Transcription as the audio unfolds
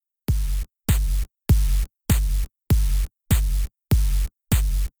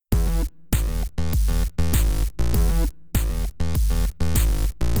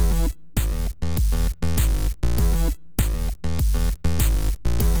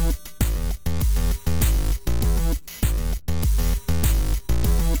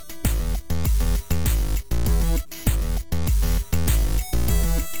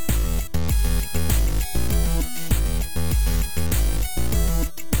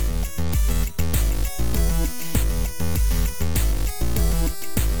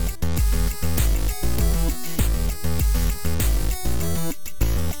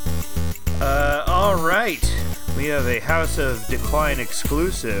have a House of Decline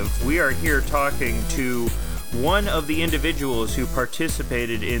exclusive. We are here talking to one of the individuals who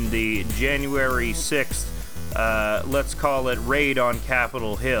participated in the January 6th, let's call it, raid on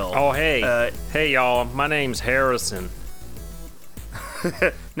Capitol Hill. Oh, hey. Hey, y'all. My name's Harrison.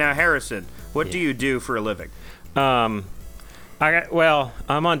 Now, Harrison, what do you do for a living? I'm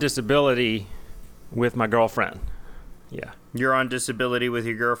on disability with my girlfriend. Yeah. You're on disability with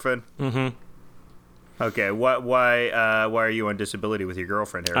your girlfriend? Mm-hmm. Okay, why are you on disability with your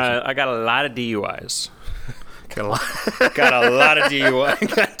girlfriend, Harrison? I got a lot of DUIs. got a lot of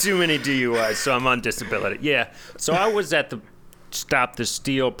DUIs. Got too many DUIs, so I'm on disability. Yeah. So I was at the Stop the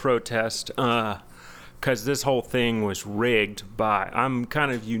Steal protest because this whole thing was rigged by. I'm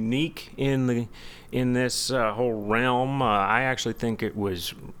kind of unique in this whole realm. I actually think it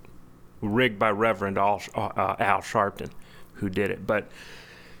was rigged by Reverend Al Sharpton, who did it. But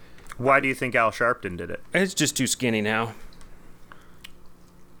why do you think Al Sharpton did it? He's just too skinny now.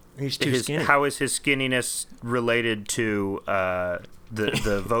 He's too skinny. How is his skinniness related to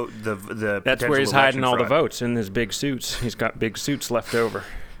the vote? The That's where he's hiding all the votes, in his big suits. He's got big suits left over.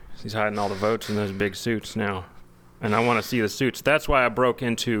 He's hiding all the votes in those big suits now, and I want to see the suits. That's why I broke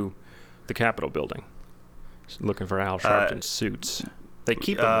into the Capitol building, looking for Al Sharpton's suits. They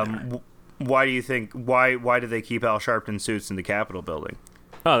keep them there. Why do you think? Why do they keep Al Sharpton suits in the Capitol building?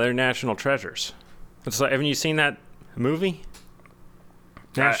 Oh, they're national treasures. It's like, haven't you seen that movie?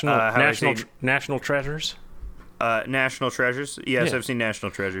 National Treasures. National Treasures. Yes, Yeah. I've seen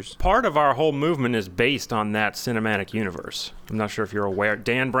National Treasures. Part of our whole movement is based on that cinematic universe. I'm not sure if you're aware.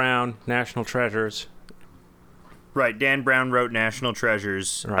 Dan Brown, National Treasures. Right, Dan Brown wrote National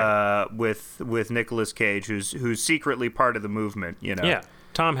Treasures, Right. with Nicolas Cage, who's secretly part of the movement. You know. Yeah.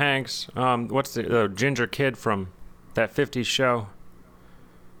 Tom Hanks. What's the ginger kid from that '50s show?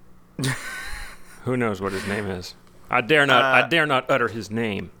 Who knows what his name is? I dare not utter his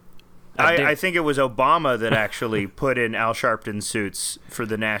name. I think it was Obama that actually put in Al Sharpton suits for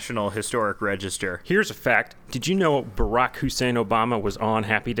the National Historic Register. Here's a fact. Did you know Barack Hussein Obama was on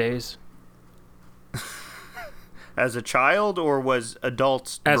Happy Days? As a child, or was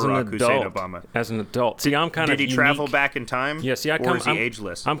adult As Barack an adult. Hussein Obama? As an adult. See, I'm kind of Did he unique. travel back in time? Yeah, see, or is he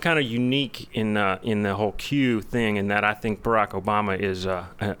ageless? I'm kind of unique in the whole Q thing, in that I think Barack Obama is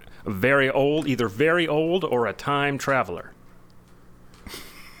very old, either very old or a time traveler.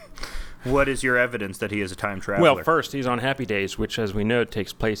 What is your evidence that he is a time traveler? Well, first, he's on Happy Days, which, as we know,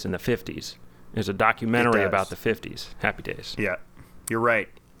 takes place in the 50s. There's a documentary about the 50s, Happy Days. Yeah, you're right.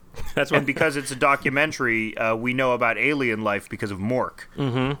 That's what. And because it's a documentary, we know about alien life because of Mork,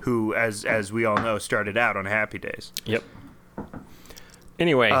 who, as we all know, started out on Happy Days. Yep.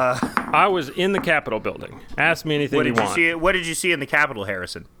 Anyway, I was in the Capitol building. Ask me anything you want. What did you see in the Capitol,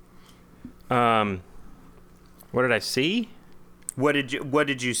 Harrison? What did I see? What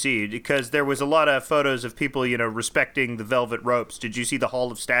did you see? Because there was a lot of photos of people, respecting the velvet ropes. Did you see the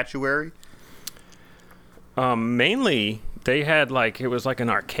Hall of Statuary? Mainly, they had it was like an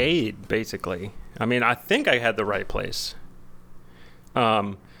arcade, basically. I mean, I think I had the right place.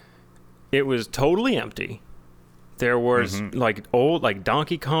 It was totally empty. There was old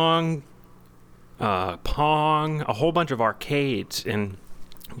Donkey Kong, Pong, a whole bunch of arcades and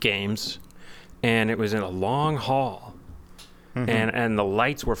games, and it was in a long hall, and the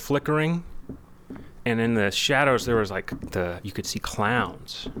lights were flickering. And in the shadows, there was you could see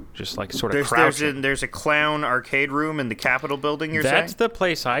clowns, just sort of crouching. There's a clown arcade room in the Capitol building. That's the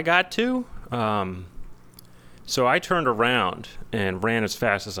place I got to. So I turned around and ran as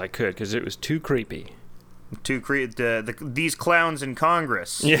fast as I could because it was too creepy. These clowns in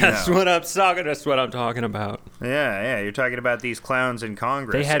Congress. Yeah, that's what I'm talking about. Yeah, you're talking about these clowns in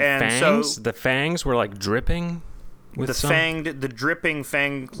Congress. They had fangs. The fangs were dripping. The dripping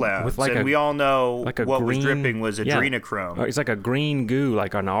fang clouds, and we all know what was dripping was adrenochrome. It's like a green goo,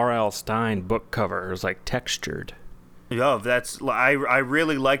 like an R.L. Stine book cover. It was textured. Oh, I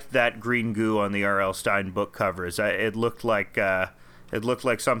really liked that green goo on the R.L. Stine book covers. It looked like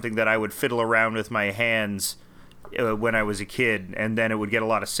something that I would fiddle around with my hands when I was a kid, and then it would get a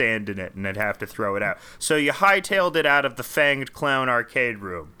lot of sand in it, and I'd have to throw it out. So you hightailed it out of the Fanged Clown arcade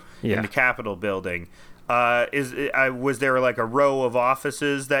room in the Capitol building. Was there a row of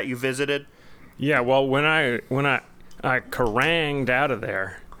offices that you visited? Yeah, well, when I caranged out of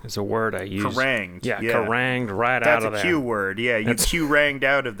there is a word I use. Caranged. Yeah, caranged out of there. That's a Q word. Yeah, you Q-ranged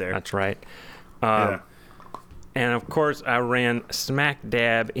out of there. That's right. And of course, I ran smack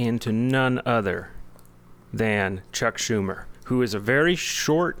dab into none other than Chuck Schumer, who is a very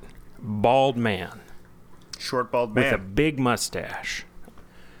short, bald man. Short, bald man. With a big mustache.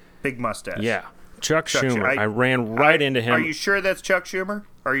 Big mustache. Yeah. Chuck Schumer. I ran right into him. Are you sure that's Chuck Schumer?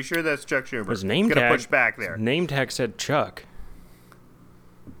 Are you sure that's Chuck Schumer? His name gonna tag. Push back there. His name tag said Chuck.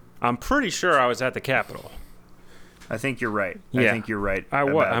 I'm pretty sure I was at the Capitol. I think you're right. Yeah. I think you're right.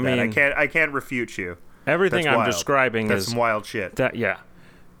 I mean, I can't refute you. Everything That's I'm wild. describing That's is some wild shit. that. Yeah.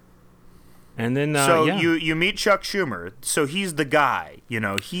 And then so you meet Chuck Schumer. So he's the guy.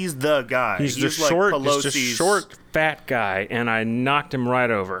 He's the guy. He's the like short, Pelosi's... just a short, fat guy, and I knocked him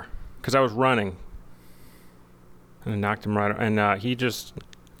right over because I was running. And I knocked him right over, and he just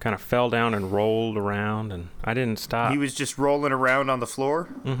kind of fell down and rolled around, and I didn't stop. He was just rolling around on the floor?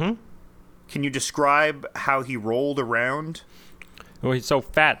 Mm-hmm. Can you describe how he rolled around? Well, he's so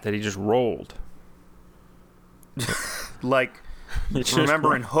fat that he just rolled. Like,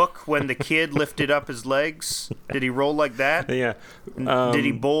 remember in Hook when the kid lifted up his legs? Did he roll like that? Yeah. Did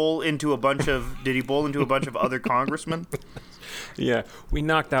he bowl into a bunch of other congressmen? Yeah, we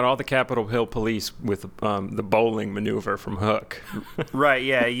knocked out all the Capitol Hill police with the bowling maneuver from Hook. Right,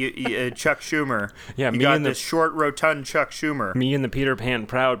 yeah, Chuck Schumer. Yeah, you got this short, rotund Chuck Schumer. Me and the Peter Pan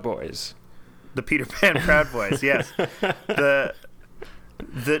Proud Boys. The Peter Pan Proud Boys, yes. The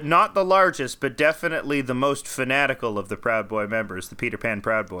not the largest, but definitely the most fanatical of the Proud Boy members, the Peter Pan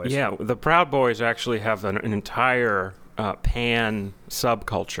Proud Boys. Yeah, the Proud Boys actually have an entire Pan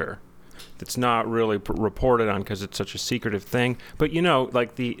subculture that's not really reported on because it's such a secretive thing. But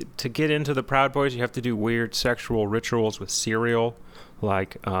to get into the Proud Boys, you have to do weird sexual rituals with cereal,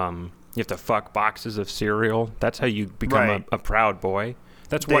 like you have to fuck boxes of cereal. That's how you become a Proud Boy.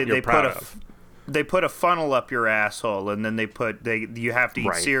 That's what you're proud of. They put a funnel up your asshole, and then you have to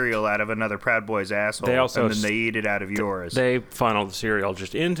eat cereal out of another Proud Boy's asshole, and then they eat it out of yours. They funnel the cereal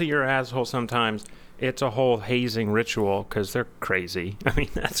just into your asshole sometimes. It's a whole hazing ritual because they're crazy. I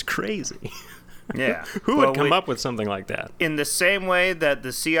mean, that's crazy. Yeah. Who would come up with something like that? In the same way that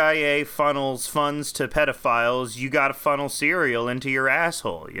the CIA funnels funds to pedophiles, you got to funnel cereal into your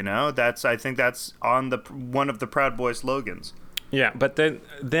asshole, I think that's on one of the Proud Boy slogans. Yeah, but then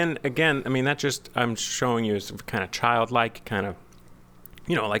again, I mean, I'm showing you as kind of childlike, kind of,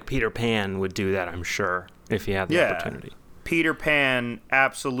 like Peter Pan would do that, I'm sure, if he had the opportunity. Peter Pan,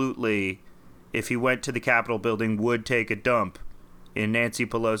 absolutely, if he went to the Capitol building, would take a dump in Nancy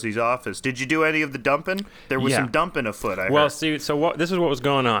Pelosi's office. Did you do any of the dumping? There was some dumping afoot, I heard. Well, see, so this is what was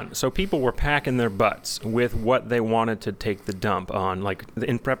going on. So people were packing their butts with what they wanted to take the dump on, like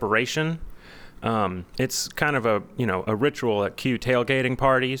in preparation. It's kind of a ritual at Q tailgating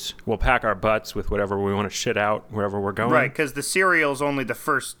parties. We'll pack our butts with whatever we want to shit out wherever we're going. Right, because the cereal's only the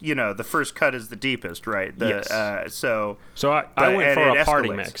first, the first cut is the deepest, right? Yes. So I went for a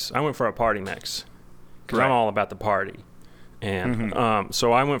party mix. Because I'm all about the party. And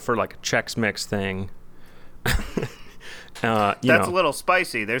so I went for like a Chex Mix thing. That's a little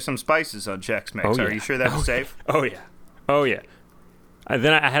spicy. There's some spices on Chex Mix. Are you sure that's safe? Oh, yeah.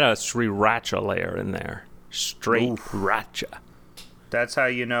 Then I had a sriracha layer in there. Sriracha. That's how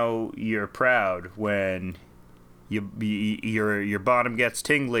you know you're proud, when your bottom gets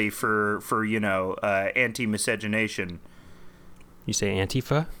tingly for anti-miscegenation. You say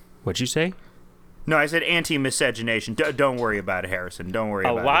Antifa? What'd you say? No, I said anti-miscegenation. Don't worry about it, Harrison. Don't worry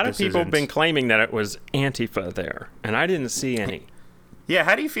about it. A lot of people have been claiming that it was Antifa there, and I didn't see any. Yeah,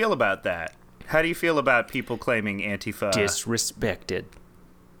 how do you feel about that? How do you feel about people claiming Antifa?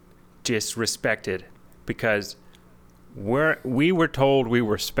 Disrespected, because we were told we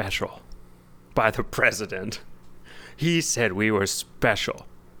were special by the president. He said we were special.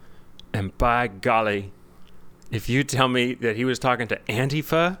 And by golly, if you tell me that he was talking to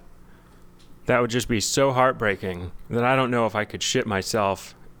Antifa, that would just be so heartbreaking that I don't know if I could shit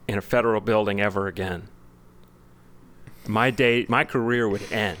myself in a federal building ever again. My career would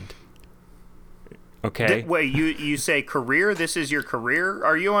end. Okay. Wait, you say career? This is your career?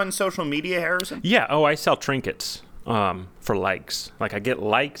 Are you on social media, Harrison? Yeah. Oh, I sell trinkets for likes. Like, I get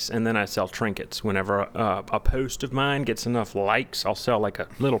likes, and then I sell trinkets. Whenever a post of mine gets enough likes, I'll sell like a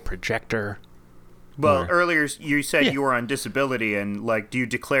little projector. Well, earlier you said you were on disability, and do you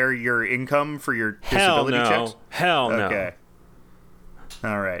declare your income for your disability checks? Hell no. Okay.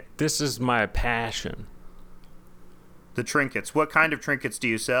 All right. This is my passion. The trinkets. What kind of trinkets do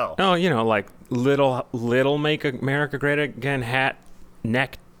you sell? Oh, like little Make America Great Again hat,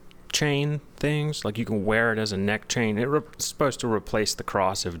 neck chain things. Like, you can wear it as a neck chain. It's supposed to replace the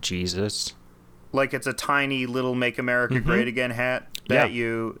cross of Jesus. Like, it's a tiny little Make America Great Again hat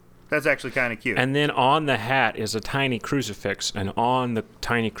That's actually kind of cute. And then on the hat is a tiny crucifix, and on the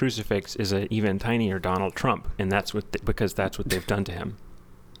tiny crucifix is an even tinier Donald Trump, and because that's what they've done to him.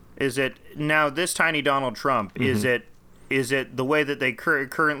 Is it now this tiny Donald Trump? Is it Is it the way that they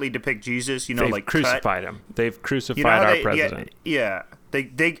currently depict Jesus? You know, They've like crucified him. They've crucified you know how our they, president. Yeah.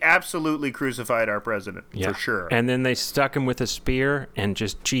 They absolutely crucified our president, Yeah. for sure. And then they stuck him with a spear, and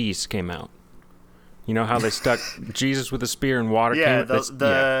just cheese came out. You know how they stuck Jesus with a spear and water came out?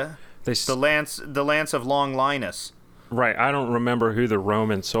 The lance of Long Linus. Right. I don't remember who the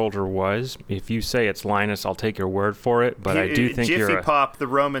Roman soldier was. If you say it's Linus, I'll take your word for it. But I do think Jiffy Pop, the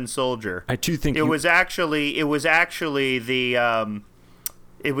Roman soldier. I do think it was actually the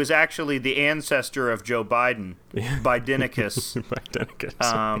ancestor of Joe Biden, Bidenicus.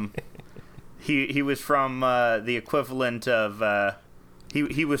 Bidenicus. He was from the equivalent of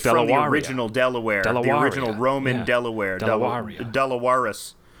he was Delawaria. from the original Delaware, the original Roman Delaware,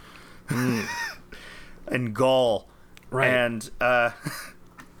 Delawaris, and Gaul. Right. And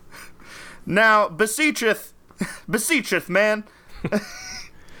now beseecheth, man.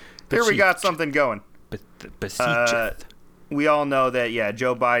 Here we got something going. Beseecheth. We all know that,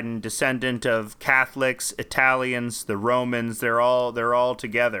 Joe Biden, descendant of Catholics, Italians, the Romans, they're all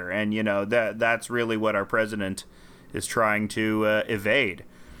together, and that's really what our president is trying to evade.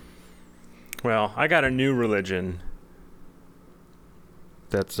 Well, I got a new religion.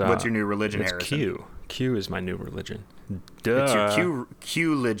 That's what's your new religion, Harrison? Q. Q is my new religion. Duh. It's your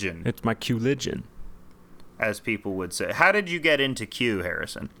Q-ligion. It's my Q-ligion, as people would say. How did you get into Q,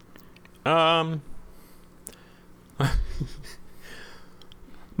 Harrison? My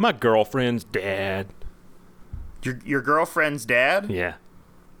girlfriend's dad. Your girlfriend's dad? Yeah.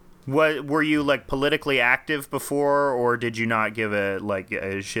 What were you like politically active before, or did you not give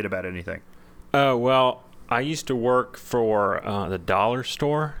a shit about anything? Well, I used to work for the dollar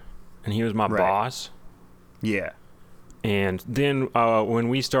store, and he was my boss. Yeah. And then when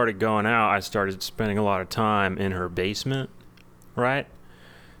we started going out, I started spending a lot of time in her basement, right?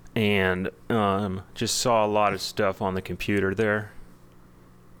 And just saw a lot of stuff on the computer there.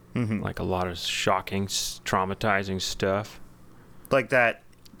 Mm-hmm. Like a lot of shocking, traumatizing stuff. Like that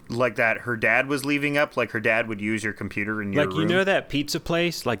her dad was leaving up, like her dad would use your computer in your room? Like, you know that pizza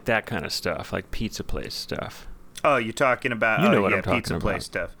place? Like that kind of stuff, like pizza place stuff. Oh, you're talking about what I'm talking pizza about. place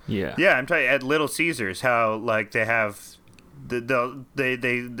stuff. Yeah. Yeah, I'm talking at Little Caesars, how like they have the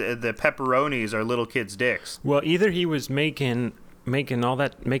pepperonis are little kids' dicks. Well, either he was making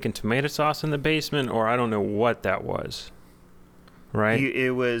tomato sauce in the basement, or I don't know what that was. Right?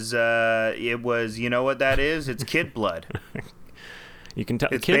 It was you know what that is? It's kid blood. You can tell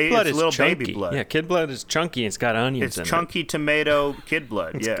It's kid blood it's is little chunky. baby blood. Yeah, kid blood is chunky. It's got onions in It's chunky tomato kid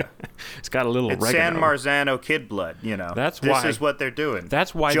blood. Yeah. It's got a little It's oregano. San Marzano kid blood, This is what they're doing.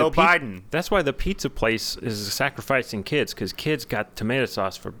 That's why Joe Biden. That's why the pizza place is sacrificing kids, because kids got tomato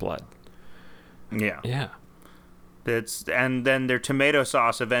sauce for blood. Yeah. Yeah. And then their tomato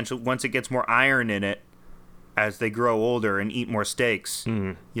sauce eventually, once it gets more iron in it, as they grow older and eat more steaks,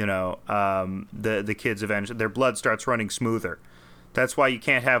 the kids eventually, their blood starts running smoother. That's why you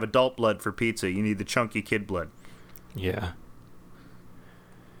can't have adult blood for pizza. You need the chunky kid blood. Yeah.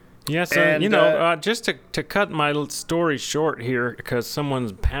 Yeah, so, And, just to cut my little story short here, because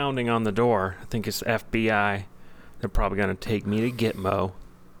someone's pounding on the door. I think it's FBI. They're probably going to take me to Gitmo.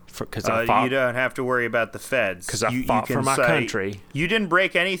 Because I fought. You don't have to worry about the feds. Because I fought for my country. You didn't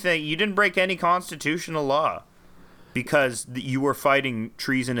break anything. You didn't break any constitutional law because you were fighting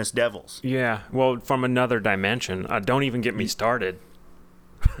treasonous devils. Yeah, well, from another dimension. Don't even get me started.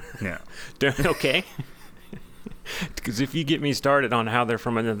 Yeah. Okay? Because if you get me started on how they're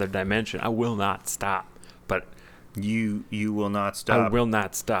from another dimension, I will not stop. But you will not stop. I will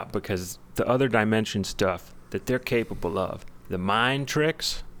not stop, because the other dimension stuff that they're capable of, the mind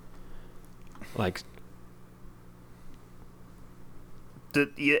tricks, like,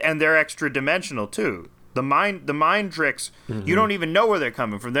 and they're extra dimensional too. The mind tricks, you don't even know where they're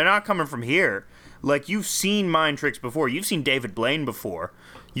coming from. They're not coming from here. Like, you've seen mind tricks before. You've seen David Blaine before.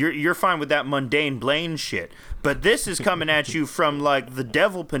 You're fine with that mundane Blaine shit. But this is coming at you from like the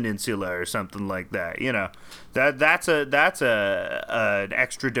Devil Peninsula or something like that. That's an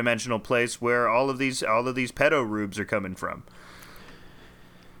extra dimensional place where all of these pedo rubes are coming from.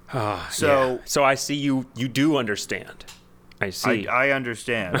 So I see you do understand. I see. I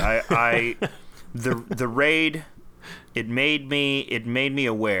understand. The raid, it made me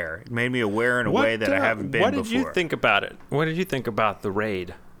aware. It made me aware in a way that I haven't been before. What did you think about it? What did you think about the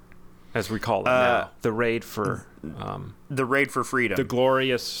raid, as we call it now? The raid for the raid for freedom. The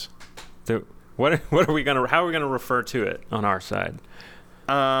glorious. How are we gonna refer to it on our side?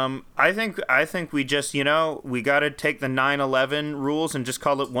 I think we just we got to take the 9/11 rules and just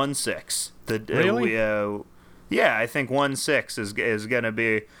call it 1/6. Really? Yeah, I think 1/6 is gonna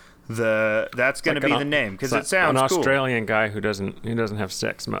be That's going to be the name because it sounds an cool. Australian guy who doesn't have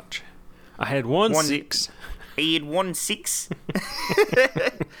sex much. I had one 6. I had 1 6.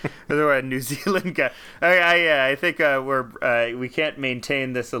 Otherwise, New Zealand guy. I think we can't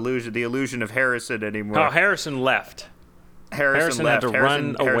maintain this illusion, the illusion of Harrison anymore. Oh, Harrison left. Harrison had to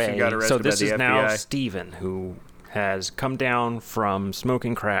run away. Got arrested So this by the is FBI. now Steven, who has come down from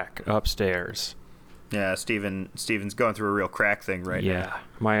smoking crack upstairs. Yeah, Steven's going through a real crack thing right now. Yeah,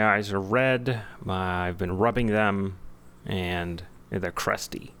 my eyes are red. I've been rubbing them, and they're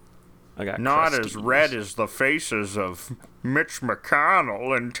crusty. I got Not crusties. as red as the faces of Mitch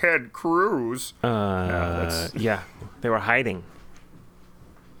McConnell and Ted Cruz. Yeah, they were hiding.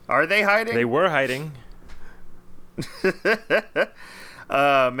 Are they hiding? They were hiding.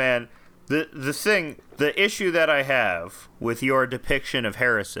 Man, the issue that I have with your depiction of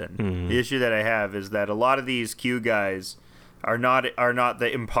Harrison, the issue that I have is that a lot of these Q guys are not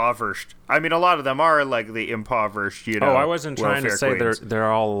the impoverished. I mean, a lot of them are like the impoverished, Oh, I wasn't trying to say queens.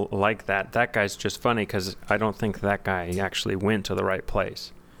 they're all like that. That guy's just funny because I don't think that guy actually went to the right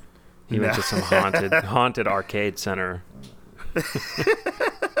place. He went to some haunted arcade center.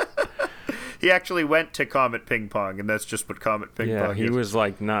 He actually went to Comet Ping Pong, and that's just what Comet Ping Pong is. Yeah, he was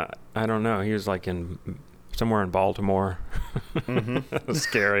like I don't know. He was like somewhere in Baltimore. A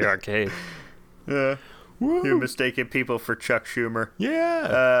scary arcade. Yeah. You're mistaking people for Chuck Schumer.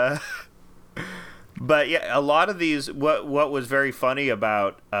 Yeah. But yeah, a lot of these, what was very funny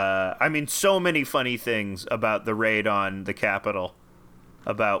about, so many funny things about the raid on the Capitol,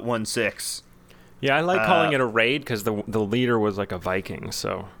 about 1/6. Yeah, I like calling it a raid because the leader was like a Viking,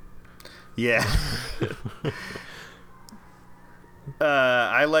 so. Yeah.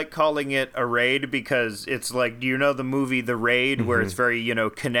 I like calling it a raid because it's like, do you know the movie The Raid, where it's very,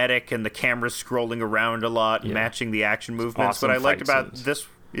 kinetic and the camera's scrolling around a lot, matching the action movements? Awesome what I liked fight about scenes. this,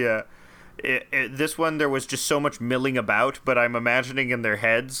 this one, there was just so much milling about, but I'm imagining in their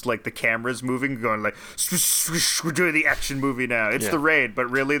heads, like the camera's moving, going like, swish, swish, we're doing the action movie now. It's The Raid, but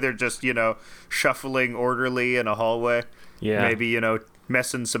really they're just, shuffling orderly in a hallway. Yeah. Maybe,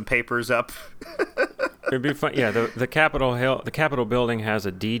 messing some papers up. It'd be fun. Yeah, the Capitol building has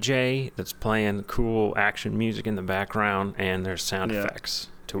a DJ that's playing cool action music in the background, and there's sound effects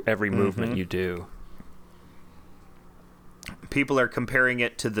to every movement you do. People are comparing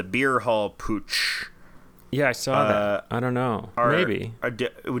it to the beer hall pooch. Yeah, I saw that. I don't know. Maybe.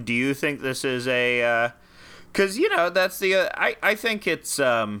 Do you think this is a? Because that's the. I think it's.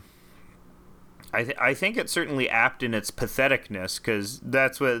 I think it's certainly apt in its patheticness, because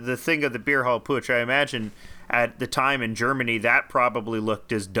that's what the thing of the beer hall putsch. I imagine at the time in Germany that probably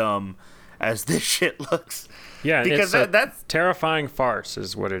looked as dumb as this shit looks. Yeah, because that's terrifying farce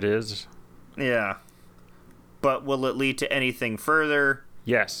is what it is. Yeah, but will it lead to anything further?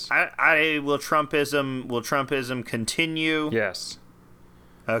 Yes. Will Trumpism continue? Yes.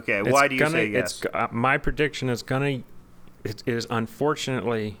 Okay. Why do you say yes? My prediction is it is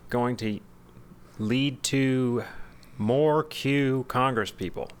unfortunately going to lead to more Q Congress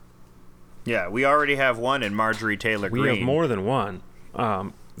people. Yeah, we already have one in Marjorie Taylor Greene. We have more than one.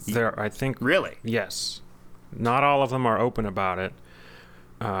 I think. Really? Yes. Not all of them are open about it.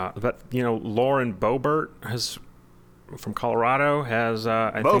 But Lauren Boebert from Colorado has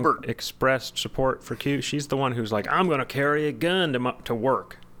I think expressed support for Q. She's the one who's like, I'm going to carry a gun to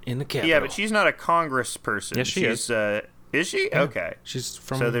work in the Capitol. Yeah, but she's not a Congress person. Yes, she is. Is she? Yeah. Okay. She's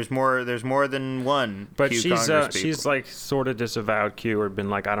from. So there's more than one. But Q she's Congress people. she's like sort of disavowed Q or been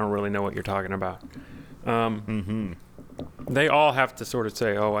like, I don't really know what you're talking about. They all have to sort of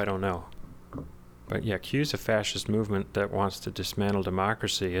say, oh, I don't know. But yeah, Q's a fascist movement that wants to dismantle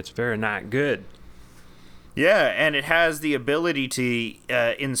democracy. It's very not good. Yeah, and it has the ability to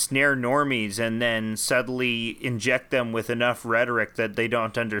ensnare normies and then suddenly inject them with enough rhetoric that they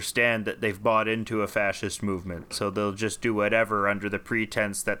don't understand that they've bought into a fascist movement. So they'll just do whatever under the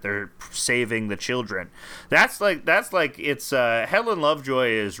pretense that they're saving the children. That's like it's Helen Lovejoy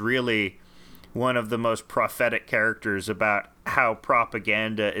is really one of the most prophetic characters about how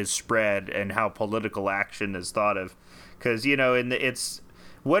propaganda is spread and how political action is thought of. Because,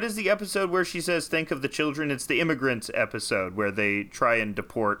 what is the episode where she says, think of the children? It's the immigrants episode where they try and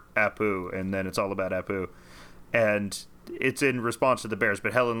deport Apu, and then it's all about Apu. And it's in response to the bears,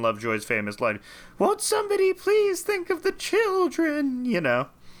 but Helen Lovejoy's famous line, won't somebody please think of the children?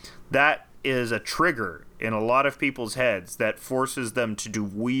 That is a trigger in a lot of people's heads that forces them to do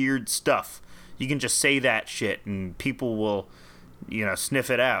weird stuff. You can just say that shit, and people will, sniff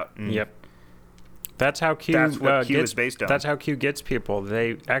it out. And Yep. That's how Q. That's what Q is based on. That's how Q gets people.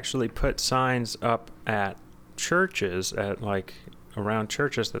 They actually put signs up at churches, at like around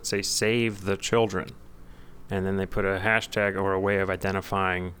churches that say "Save the Children," and then they put a hashtag or a way of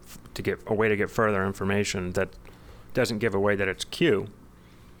identifying to get further information that doesn't give away that it's Q.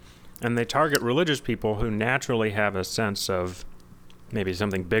 And they target religious people who naturally have a sense of maybe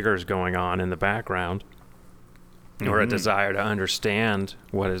something bigger is going on in the background, or a desire to understand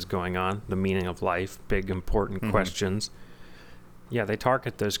what is going on, the meaning of life, big important questions. Yeah, they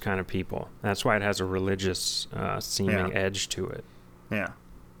target those kind of people. That's why it has a religious seeming edge to it. Yeah.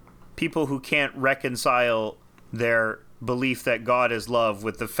 People who can't reconcile their belief that God is love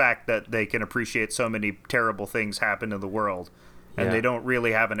with the fact that they can appreciate so many terrible things happen in the world. And they don't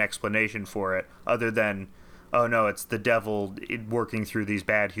really have an explanation for it other than, oh no, it's the devil working through these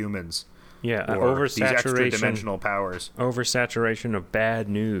bad humans. Yeah, or these extra-dimensional powers. Oversaturation of bad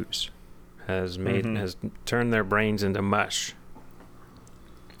news has turned their brains into mush.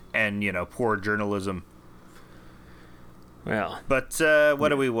 And, poor journalism. Well. But what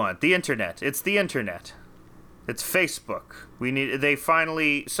do we want? The internet. It's the internet. It's Facebook.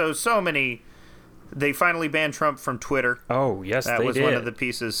 They finally banned Trump from Twitter. Oh, yes, they did. That was one of the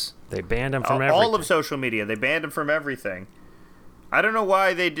pieces. They banned him from everything. All of social media. They banned him from everything. I don't know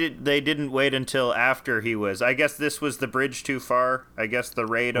why they didn't wait until after he was. I guess this was the bridge too far. I guess the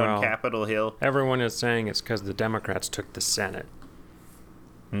raid on Capitol Hill. Everyone is saying it's because the Democrats took the Senate.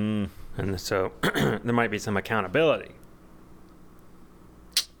 And so there might be some accountability.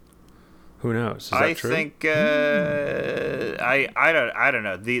 Who knows? Is that true? I think I don't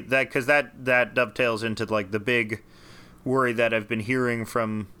know because that dovetails into like the big worry that I've been hearing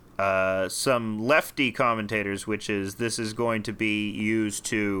from some lefty commentators, which is this is going to be used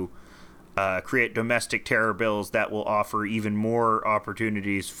to create domestic terror bills that will offer even more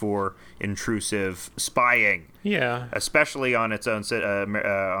opportunities for intrusive spying. Yeah, especially on its own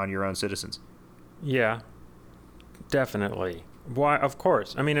on your own citizens. Yeah, definitely. Why? Of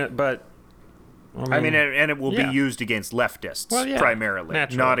course. I mean, and it will be used against leftists primarily,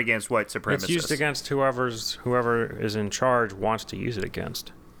 naturally. Not against white supremacists. It's used against whoever is in charge wants to use it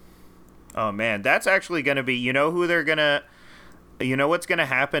against. Oh man, that's actually going to be. You know what's going to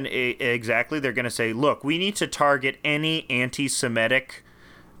happen exactly? They're going to say, "Look, we need to target any anti-Semitic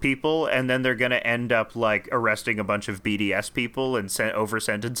people," and then they're going to end up like arresting a bunch of BDS people and over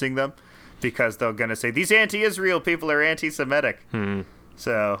sentencing them because they're going to say these anti-Israel people are anti-Semitic.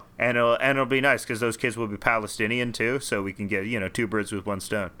 So, and it'll be nice because those kids will be Palestinian too, so we can get, two birds with one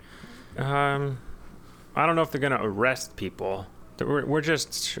stone. I don't know if they're going to arrest people. We're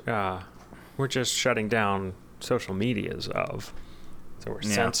just shutting down social medias so we're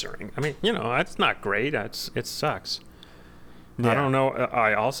censoring. I mean, it's not great. It sucks. Yeah. I don't know.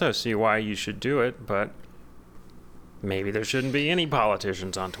 I also see why you should do it, but maybe there shouldn't be any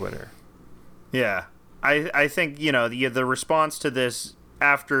politicians on Twitter. Yeah. I think, the response to this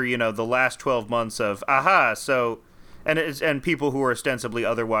after, the last 12 months of, and people who are ostensibly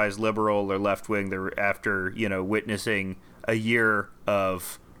otherwise liberal or left-wing, they're after, witnessing a year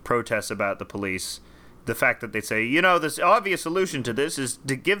of protests about the police, the fact that they say, this obvious solution to this is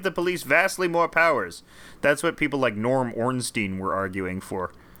to give the police vastly more powers. That's what people like Norm Ornstein were arguing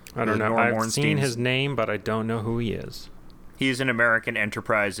for. I don't know. I've seen his name, but I don't know who he is. He's an American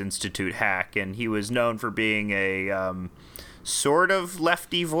Enterprise Institute hack, and he was known for being a sort of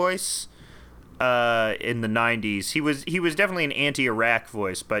lefty voice in the 90s. He was definitely an anti-Iraq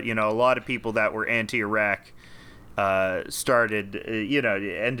voice, but a lot of people that were anti-Iraq ended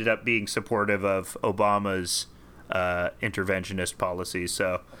up being supportive of Obama's interventionist policies.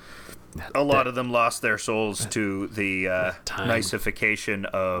 So a lot of them lost their souls to the niceification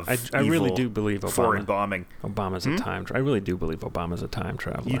of I really do believe foreign bombing. Obama's a time traveler. I really do believe Obama's a time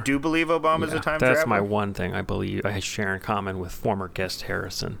traveler. You do believe Obama's a time traveler? That's my one thing I believe I share in common with former guest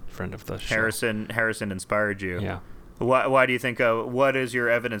Harrison, friend of the show. Harrison inspired you. Yeah. Why do you think? What is your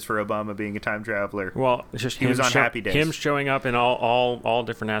evidence for Obama being a time traveler? Well, just he was on Happy Days. Him showing up in all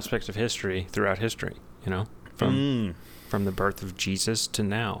different aspects of history throughout history. From the birth of Jesus to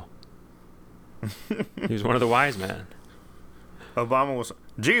now. He was one of the wise men. Obama was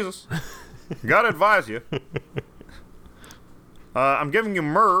Jesus. Gotta advise you. I'm giving you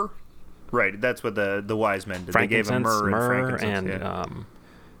myrrh. Right, that's what the wise men did. They gave him myrrh and frankincense. And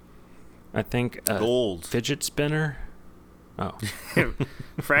I think gold fidget spinner. Oh,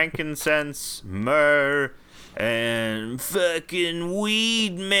 frankincense, myrrh, and fucking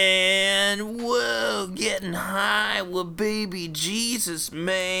weed, man. Whoa, getting high with baby Jesus,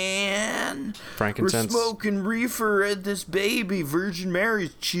 man. Frankincense. We're smoking reefer at this baby. Virgin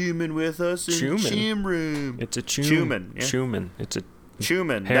Mary's chuming with us in the chum room. It's a chum. Yeah. Chumin. It's a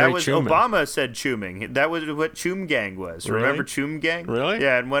Chuman. Harry That was Truman. Obama said Chuming. That was what Chum Gang was. Really? Remember Chum Gang? Really?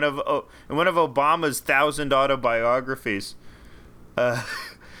 Yeah, in one of Obama's 1,000 autobiographies.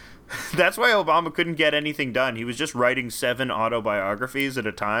 That's why Obama couldn't get anything done. He was just writing 7 autobiographies at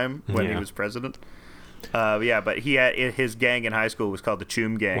a time when he Yeah. was president. Yeah, but he had his gang in high school was called the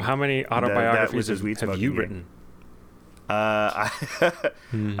Chum Gang. Well, how many that was autobiographies his weed have smoking you gang. written?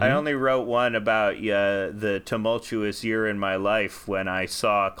 I only wrote one about the tumultuous year in my life when I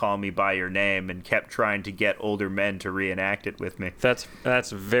saw Call Me By Your Name and kept trying to get older men to reenact it with me. That's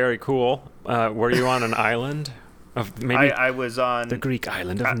very cool. Were you on an island? Of maybe I was on the Greek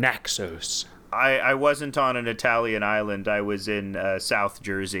island of Naxos. I wasn't on an Italian island. I was in South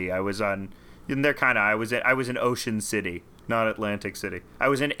Jersey. I was in Ocean City, not Atlantic City. I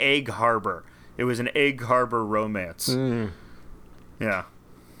was in Egg Harbor. It was an Egg Harbor romance. Yeah.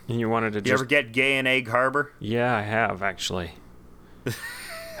 And you wanted to You just... ever get gay in Egg Harbor? Yeah, I have, actually.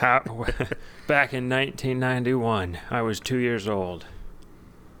 Back in 1991, I was 2 years old.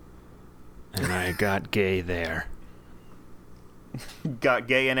 And I got gay there. Got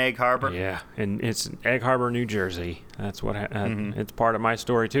gay in Egg Harbor? Yeah, and it's Egg Harbor, New Jersey. That's what it's part of my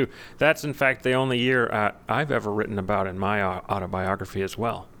story too. That's in fact the only year I've ever written about in my autobiography as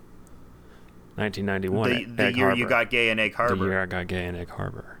well. 1991. The Egg year Harbor. you got gay in Egg Harbor. The year I got gay in Egg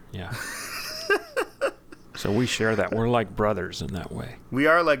Harbor. Yeah. So we share that. We're like brothers in that way. We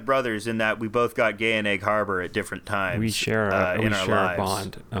are like brothers in that we both got gay in Egg Harbor at different times. We share a lives.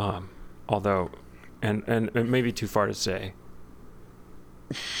 bond. Although, and it may be too far to say.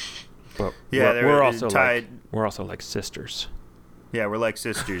 But Yeah, we're also tied. we're also like sisters. Yeah, we're like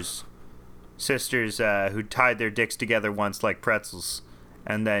sisters. Sisters who tied their dicks together once like pretzels,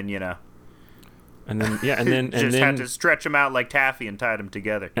 and then And then and just then had to stretch them out like taffy and tied them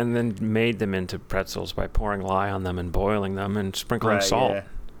together. and then made them into pretzels by pouring lye on them and boiling them and sprinkling Right, salt. yeah.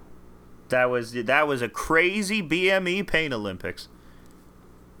 That was a crazy BME Pain Olympics.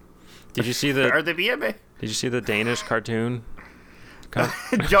 Did you see the Are they BME? Did you see the Danish cartoon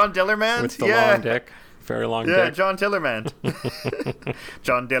John Dillermand? with the yeah. long dick, very long Yeah, dick? John Dillermand.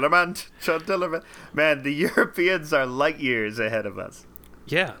 John Dillermand. Man, the Europeans are light years ahead of us.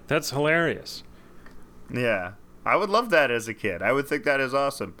 Yeah, that's hilarious. Yeah. I would love that as a kid. I would think that is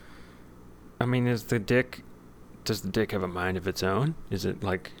awesome. I mean, does the dick have a mind of its own? Is it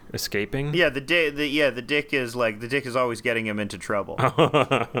like escaping? Yeah, the dick is always getting him into trouble.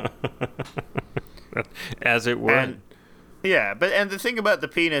 As it would. And, yeah, and the thing about the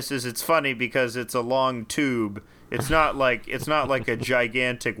penis is it's funny because it's a long tube. It's not like a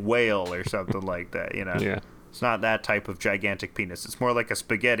gigantic whale or something like that, Yeah. It's not that type of gigantic penis. It's more like a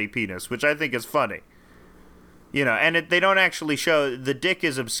spaghetti penis, which I think is funny. And they don't actually show the dick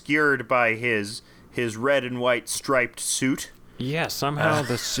is obscured by his red and white striped suit. Yeah, somehow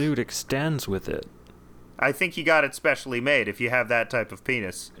the suit extends with it. I think he got it specially made if you have that type of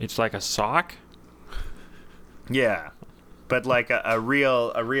penis. It's like a sock? Yeah. But like a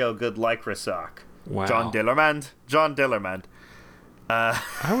real good lycra sock. Wow. John Dillermand.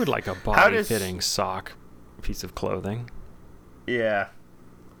 I would like a body-fitting sock piece of clothing. Yeah.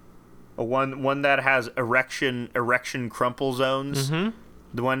 One that has erection crumple zones. Mm-hmm.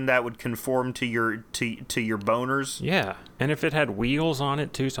 The one that would conform to your boners. Yeah, and if it had wheels on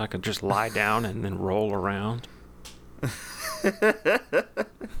it too, so I could just lie down and then roll around.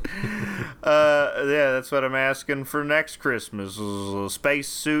 Yeah, that's what I'm asking for next Christmas. Is a space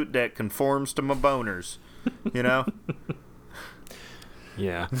suit that conforms to my boners. Yeah,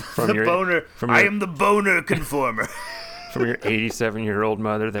 I am the boner conformer. from your 87-year-old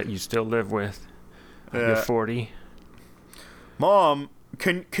mother that you still live with. You're 40. Mom,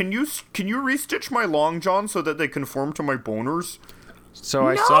 can you restitch my long john so that they conform to my boners? So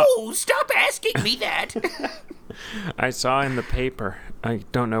I saw. Stop asking me that. I saw in the paper, I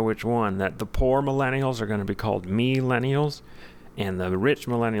don't know which one, that the poor millennials are going to be called millennials, and the rich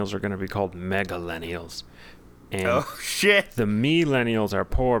millennials are going to be called megalennials. And Oh shit. the millennials are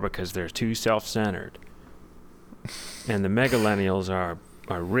poor because they're too self-centered, and the megalennials are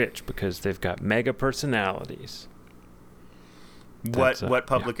rich because they've got mega personalities. What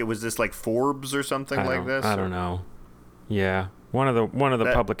public? It was this like Forbes or something like this? I don't know. Yeah, one of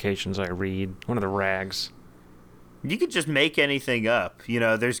the publications I read, one of the rags. You could just make anything up.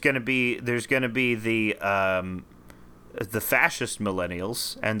 There's gonna be the fascist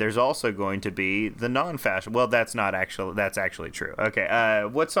millennials, and there's also going to be the non-fascist. Well, that's actually true. Okay,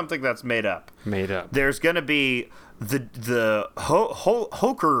 what's something that's made up? Made up. There's gonna be the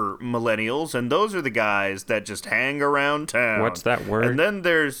hoker millennials, and those are the guys that just hang around town. What's that word? And then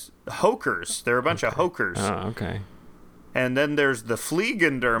there's hokers. There are a bunch of hokers. Oh, okay. And then there's the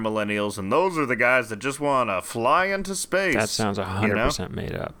Fliegender millennials, and those are the guys that just want to fly into space. That sounds 100%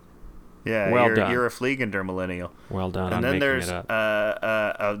 made up. Yeah, well done. You're a Fliegender millennial. Well done. And I'm then making there's it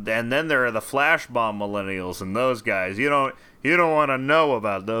up. and then there are the Flash Bomb millennials, and those guys. You don't want to know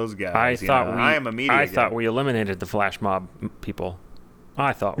about those guys. I am a media guy. thought we eliminated the flash mob people.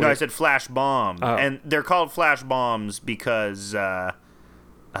 I thought. No, I said Flash Bomb, Oh. and they're called Flash Bombs because they're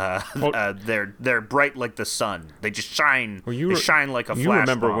bright like the sun. They just shine. Well, they shine like a you flash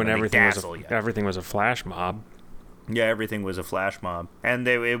remember bomb. when and they everything was dazzle everything you. was a flash mob. Yeah, everything was a flash mob, and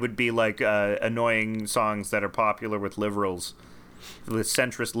it would be like annoying songs that are popular with liberals, with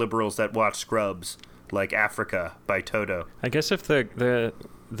centrist liberals that watch Scrubs, like "Africa" by Toto. I guess if the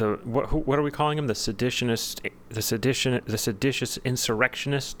what are we calling them? The seditious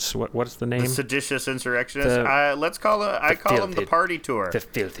insurrectionists. What's the name? The seditious insurrectionists. The- I call them the filthy- party tour. The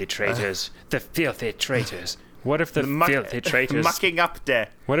filthy traitors. The filthy traitors. What if the Muck- filthy traitors? mucking up there.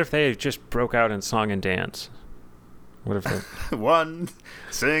 What if they just broke out in song and dance? What if they? One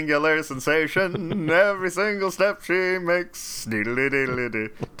singular sensation, every single step she makes.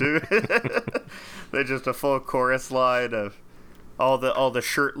 They're just a full chorus line of all the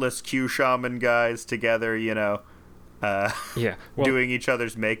shirtless Q shaman guys together, Yeah. Well, doing each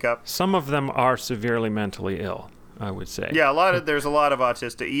other's makeup. some of them are severely mentally ill, I would say. Yeah, there's a lot of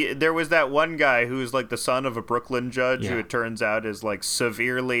autistic. There was that one guy who's like the son of a Brooklyn judge who Yeah. it turns out is like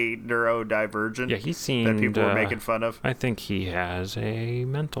severely neurodivergent. Yeah, he seemed. that people were making fun of. I think he has a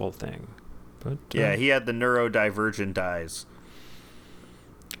mental thing, but Yeah, he had the neurodivergent eyes.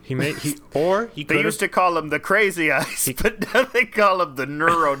 he They could used to call him the crazy eyes, but now they call him the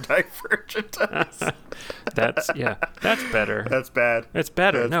neurodivergent eyes. That's better. That's bad. It's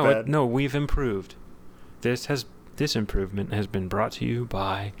better. That's No, bad. no, we've improved. This improvement has been brought to you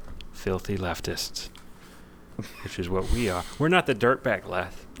by filthy leftists, which is what we are. We're not the dirtbag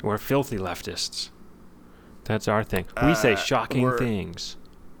left. We're filthy leftists. That's our thing. We say shocking we're- things.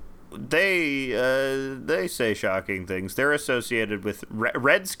 They say shocking things. They're associated with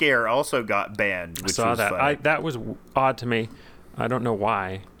Red Scare. Also got banned, I which saw was that. funny. That was odd to me. I don't know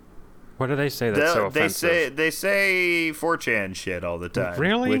why. What do they say that's so offensive? They say 4chan shit all the time.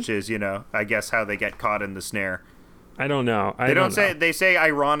 Really? Which is, I guess how they get caught in the snare. I don't know. They don't say. They say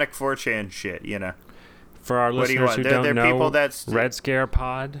ironic 4chan shit. For our What do you listeners want? who They're don't know, people that's- Red Scare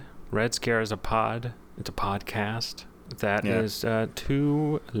Pod. Red Scare is a pod. It's a podcast. That is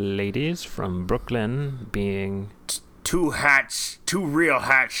two ladies from Brooklyn being... Two real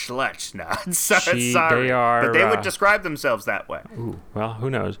hot sluts. No, sorry. They are, but they would describe themselves that way. Ooh, well, who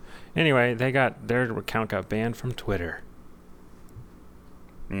knows? Anyway, their account got banned from Twitter.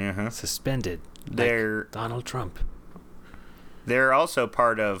 Uh-huh. Suspended. They're like Donald Trump. They're also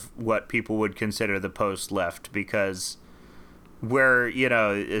part of what people would consider the post-left because where,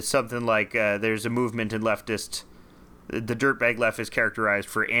 it's something like there's a movement in leftist... The dirtbag left is characterized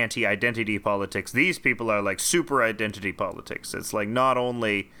for anti-identity politics. These people are like super identity politics. It's like not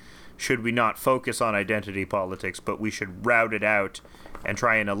only should we not focus on identity politics, but we should route it out and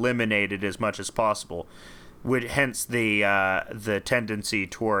try and eliminate it as much as possible. Hence the tendency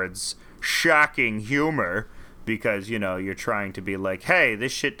towards shocking humor because, you're trying to be like, hey,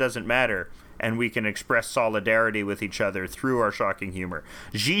 this shit doesn't matter, and we can express solidarity with each other through our shocking humor.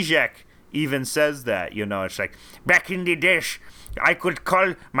 Zizek even says that, it's like, back in the days, I could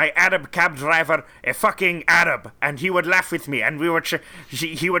call my Arab cab driver a fucking Arab, and he would laugh with me, and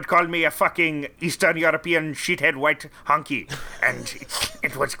he would call me a fucking Eastern European shithead white honky, and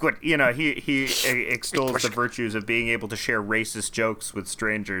it was good. He extols the virtues of being able to share racist jokes with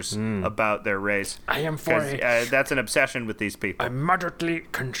strangers about their race. I am for that's an obsession with these people. a moderately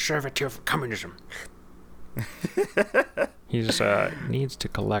conservative communism. He just needs to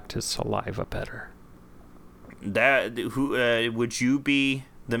collect his saliva better. Would you be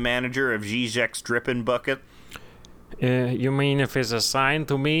the manager of Zizek's Drippin' Bucket? You mean if it's assigned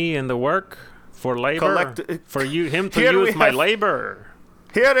to me in the work for labor? For him to Here we use my have- labor?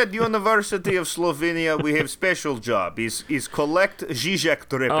 Here at University of Slovenia, we have special job. Is collect Zizek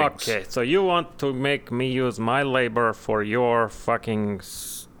drippings. Okay, so you want to make me use my labor for your fucking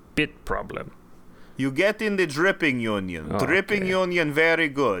spit problem. You get in the dripping union. Okay. Dripping union, very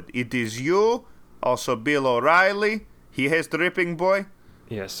good. It is you, also Bill O'Reilly. He has dripping boy.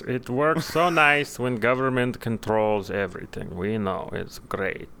 Yes, it works so nice when government controls everything. We know it's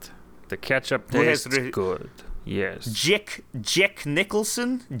great. The ketchup Who has tastes re- good. Yes. Jack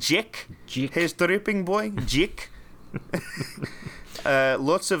Nicholson. Jack. Jick. His dripping boy. Jack.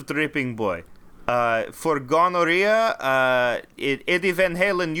 Lots of dripping boy. For gonorrhea, Eddie Van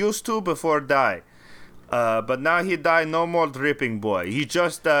Halen used to before die. But now he die no more dripping boy. He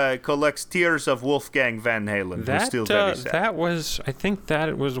just collects tears of Wolfgang Van Halen. Who's still very sad. I think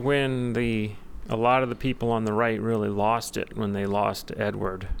that was when a lot of the people on the right really lost it when they lost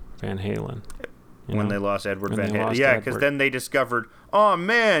Edward Van Halen. They lost Edward Van Halen. Yeah, because then they discovered, oh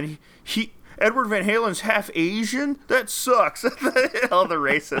man, Edward Van Halen's half Asian? That sucks. All the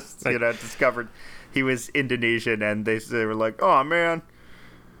racists, discovered he was Indonesian, and they were like, oh man.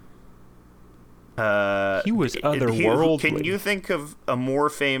 He was otherworldly. Can you think of a more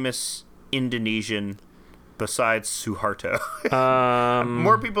famous Indonesian besides Suharto?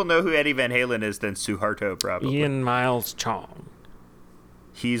 More people know who Eddie Van Halen is than Suharto, probably. Ian Miles Chong.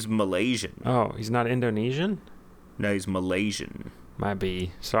 He's Malaysian. Oh, he's not Indonesian? No, he's Malaysian. Might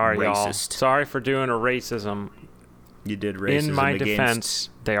be. Sorry, Racist. y'all. Sorry for doing a racism. You did racism. In my defense,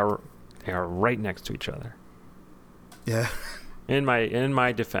 they are right next to each other. Yeah. In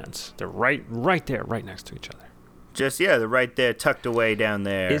my defense, they're right there, right next to each other. They're right there, tucked away down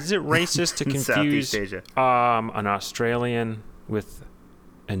there. Is it racist to confuse an Australian with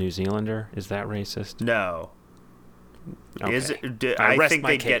a New Zealander? Is that racist? No. Okay. Is it? I think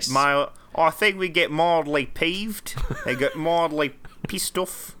they get mild. I think we get mildly peeved. They get mildly pissed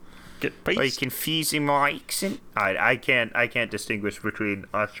off. Are you confusing my accent? I can't distinguish between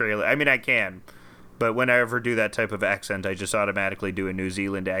Australia. I mean, I can. But when I ever do that type of accent, I just automatically do a New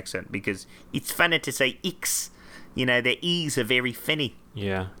Zealand accent because it's funny to say X. The E's are very funny.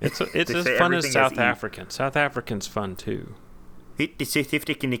 Yeah, it's as fun as South African. South African's fun too. Hit the South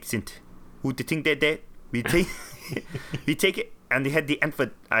African accent. Who do you think that? We take it, and they had the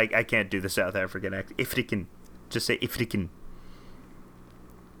antwoord. I can't do the South African accent. African. Just say African.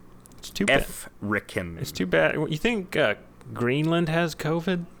 It's too bad. African. It's too bad. You think Greenland has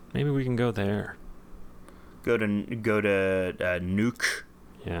COVID? Maybe we can go there. Go to Nuuk.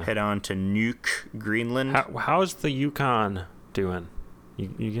 Yeah. Head on to Nuuk, Greenland. How's the Yukon doing?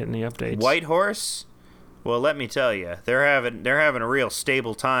 You get any updates? Whitehorse? Well, let me tell you, they're having a real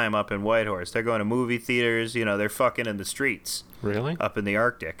stable time up in Whitehorse. They're going to movie theaters. They're fucking in the streets. Really? Up in the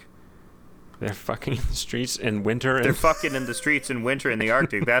Arctic. They're fucking in the streets in winter. They're fucking in the streets in winter in the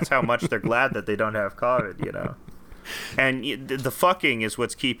Arctic. That's how much they're glad that they don't have COVID. And the fucking is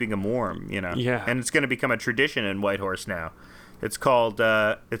what's keeping them warm, Yeah. And it's going to become a tradition in Whitehorse now. It's called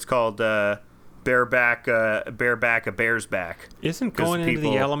bareback a bear's back. Isn't going into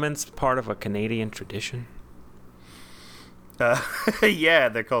the elements part of a Canadian tradition? Yeah,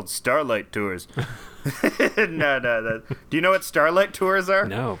 they're called Starlight Tours. No. Do you know what Starlight Tours are?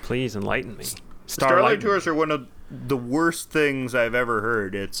 No, please enlighten me. Starlight Tours are one of the worst things I've ever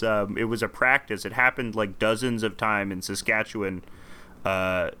heard. It was a practice. It happened like dozens of times in Saskatchewan,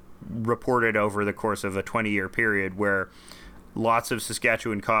 reported over the course of a 20-year period, where lots of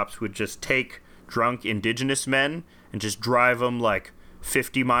Saskatchewan cops would just take drunk Indigenous men and just drive them like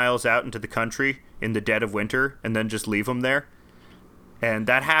 50 miles out into the country in the dead of winter and then just leave them there. And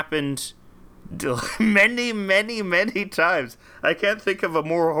that happened many, many, many times. I can't think of a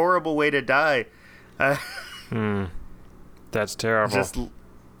more horrible way to die. That's terrible.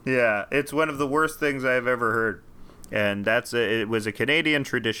 Yeah, it's one of the worst things I've ever heard. And it was a Canadian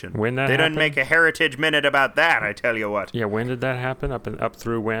tradition. When that They happened? didn't make a Heritage Minute about that, I tell you what. Yeah, when did that happen? Up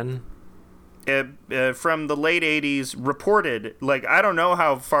through when? From the late 80s, reported, I don't know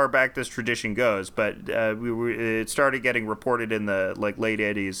how far back this tradition goes, but it started getting reported in the late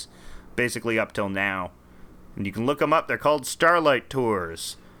 80s, basically up till now. And you can look them up. They're called Starlight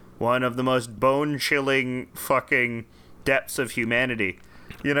Tours. One of the most bone-chilling fucking depths of humanity.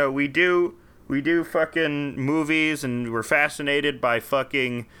 We do fucking movies, and we're fascinated by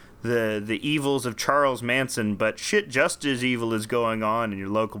fucking the evils of Charles Manson, but shit just as evil is going on in your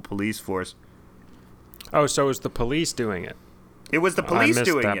local police force. Oh, so it was the police doing it? It was the police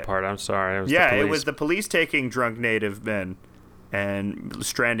doing it. I missed that part. I'm sorry. It was the police taking drunk Native men and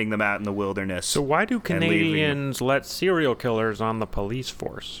stranding them out in the wilderness. So why do Canadians let serial killers on the police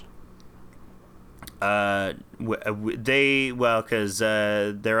force? Because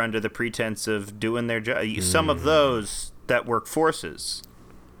they're under the pretense of doing their job. Some of those that work forces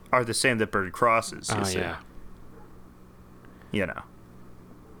are the same that burn crosses. Yeah.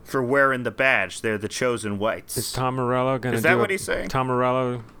 For wearing the badge, they're the chosen whites. Is Tom Morello going to do Is that what he's saying? Tom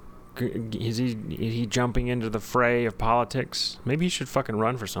Morello, is he jumping into the fray of politics? Maybe he should fucking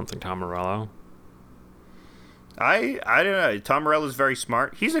run for something, Tom Morello. I don't know. Tom Morello's very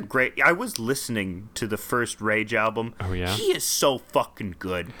smart. He's a great... I was listening to the first Rage album. Oh, yeah? He is so fucking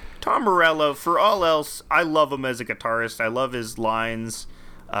good. Tom Morello, for all else, I love him as a guitarist. I love his lines.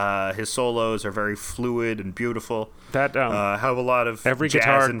 His solos are very fluid and beautiful. That have a lot of every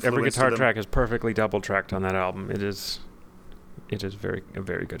jazz guitar track is perfectly double tracked on that album. It is a very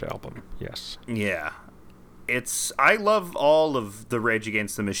good album. Yes. Yeah. I love all of the Rage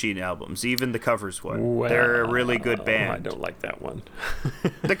Against the Machine albums, even the covers one. Well, they're a really good band. I don't like that one.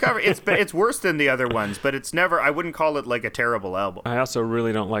 The cover, it's worse than the other ones, but it's never. I wouldn't call it like a terrible album. I also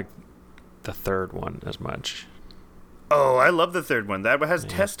really don't like the third one as much. Oh, I love the third one. That has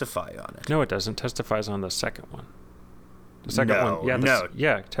Testify on it. No, it doesn't. Testify's on the second one. The second one,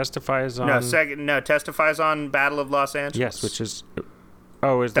 Testify's on. Testify's on Battle of Los Angeles. Yes, which is.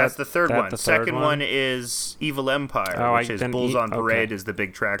 That's the third one. The second one is Evil Empire, which is Bulls on Parade is the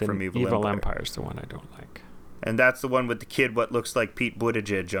big track from Evil Empire. Evil Empire's the one I don't like. And that's the one with the kid what looks like Pete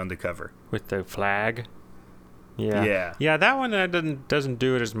Buttigieg on the cover. With the flag? Yeah. Yeah. Yeah, that one doesn't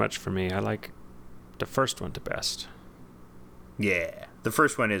do it as much for me. I like the first one the best. Yeah. The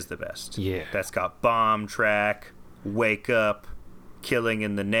first one is the best. Yeah. That's got Bomb Track, Wake Up, Killing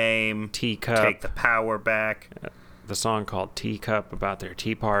in the Name, Teacup. Take the Power Back. The song called Teacup about their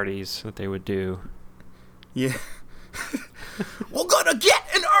tea parties that they would do. Yeah. We're gonna get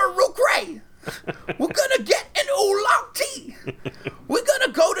an Earl Grey. We're gonna get an oolong tea. We're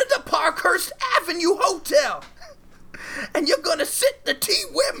gonna go to the Parkhurst Avenue Hotel. And you're gonna sit the tea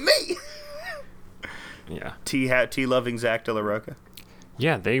with me. Yeah. Tea loving Zach De La Rocha.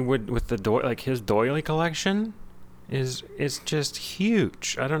 Yeah, they would with the his doily collection is just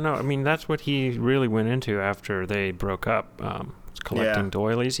huge. I don't know. I mean, that's what he really went into after they broke up. Collecting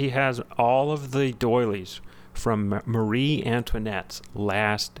doilies. He has all of the doilies from Marie Antoinette's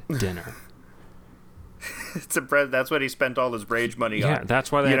last dinner. It's impressive. That's what he spent all his Rage money on. Yeah,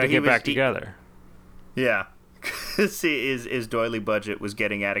 that's why they had to get back together. Yeah. His doily budget was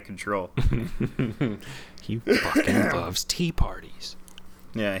getting out of control. He fucking loves tea parties.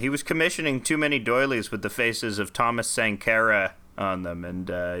 Yeah, he was commissioning too many doilies with the faces of Thomas Sankara on them, and,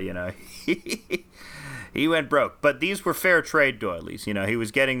 he went broke. But these were fair trade doilies. He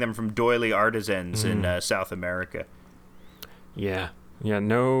was getting them from doily artisans in South America. Yeah. Yeah,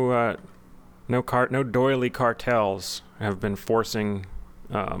 no doily cartels have been forcing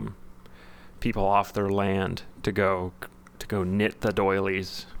people off their land to go knit the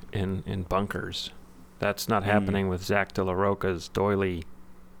doilies in bunkers. That's not happening with Zach De La Rocha's doily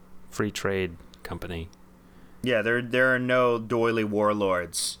free trade company. Yeah, there are no doily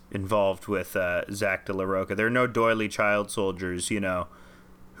warlords involved with Zach De La Rocha. There are no doily child soldiers,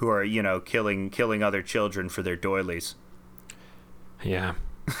 who are, killing other children for their doilies. Yeah.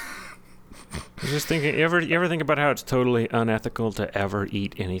 I was just thinking, you ever think about how it's totally unethical to ever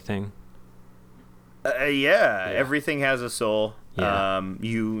eat anything? Yeah, everything has a soul. Yeah.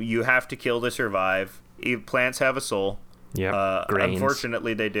 You have to kill to survive. Plants have a soul. Yeah, grains.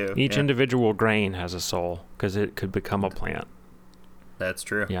 Unfortunately, they do. Each individual grain has a soul because it could become a plant. That's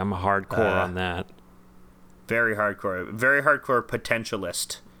true. Yeah, I'm a hardcore on that. Very hardcore. Very hardcore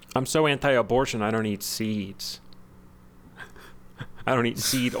potentialist. I'm so anti-abortion, I don't eat seeds. I don't eat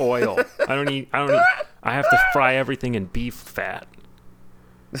seed oil. I have to fry everything in beef fat.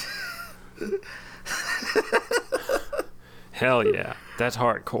 Hell yeah. That's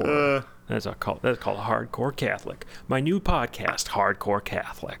hardcore. That's called Hardcore Catholic. My new podcast, Hardcore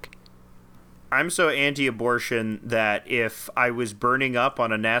Catholic. I'm so anti-abortion that if I was burning up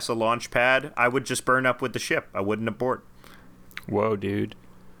on a NASA launch pad, I would just burn up with the ship. I wouldn't abort. Whoa, dude.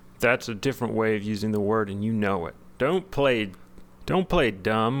 That's a different way of using the word, and you know it. Don't play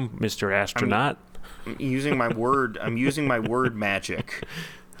dumb, Mr. Astronaut. I'm using my word magic.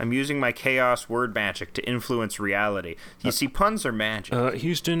 I'm using my chaos word magic to influence reality. You see, puns are magic.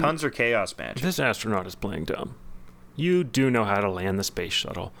 Houston. Puns are chaos magic. This astronaut is playing dumb. You do know how to land the space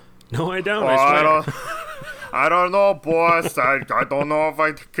shuttle. No, I don't. I don't know, boss. I don't know if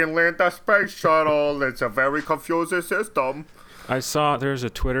I can land the space shuttle. It's a very confusing system. I saw there's a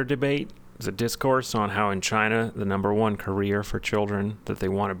Twitter debate. There's a discourse on how in China, the number one career for children that they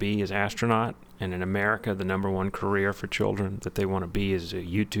want to be is astronaut. And in America, the number one career for children that they want to be is a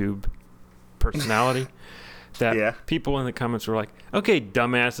YouTube personality. People in the comments were like, okay,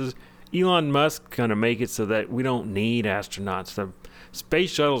 dumbasses, Elon Musk's going to make it so that we don't need astronauts. The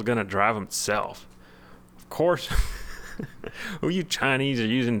space shuttle's going to drive itself. Of course, you Chinese are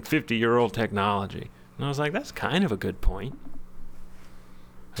using 50-year-old technology. And I was like, that's kind of a good point.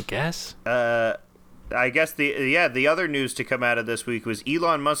 I guess. I guess the other news to come out of this week was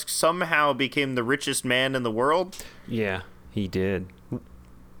Elon Musk somehow became the richest man in the world. Yeah, he did.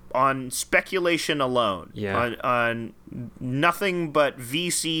 on speculation alone. Yeah. On nothing but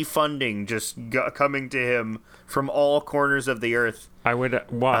VC funding just coming to him from all corners of the earth. I would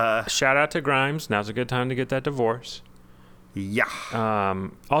shout out to Grimes. Now's a good time to get that divorce. Yeah.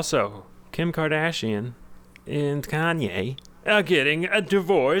 Also, Kim Kardashian and Kanye are getting a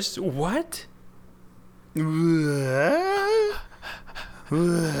divorce. What? Now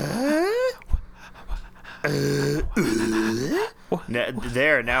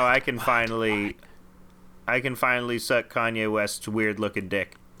I can finally suck Kanye West's weird looking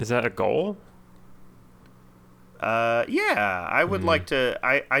dick. Is that a goal? Yeah, I would like to.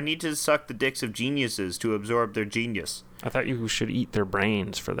 I need to suck the dicks of geniuses to absorb their genius. I thought you should eat their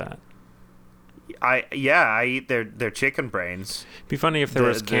brains for that. I eat their chicken brains. It'd be funny if there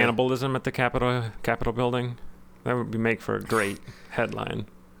was cannibalism at the Capitol building. That would make for a great headline.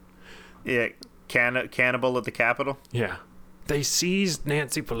 Yeah, cannibal at the Capitol. Yeah, they seized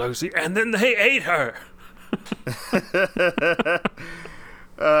Nancy Pelosi and then they ate her.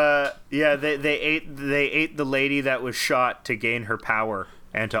 Yeah, they ate the lady that was shot to gain her power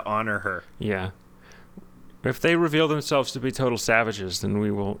and to honor her. Yeah. If they reveal themselves to be total savages, then we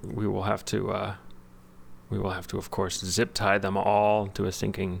will have to of course zip tie them all to a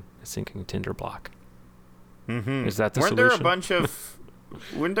sinking tinder block. Mm-hmm. Is that the solution?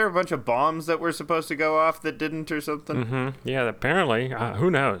 Weren't there a bunch of bombs that were supposed to go off that didn't or something? Mm-hmm. Yeah, apparently.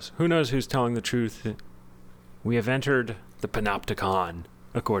 Who knows? Who knows who's telling the truth? We have entered the panopticon,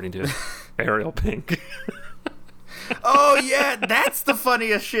 according to Ariel Pink. Oh, yeah, that's the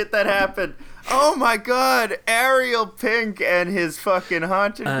funniest shit that happened. Oh, my God. Ariel Pink and his fucking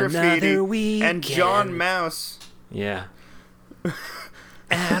haunted graffiti and John Mouse. Yeah.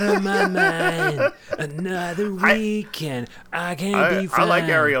 Out of my mind. Another weekend. I can't be fine. I like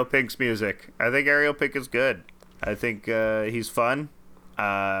Ariel Pink's music. I think Ariel Pink is good. I think he's fun.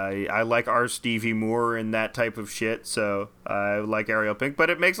 I like our Stevie Moore and that type of shit, so I like Ariel Pink. But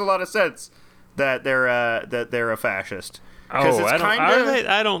it makes a lot of sense that they're a fascist. Oh,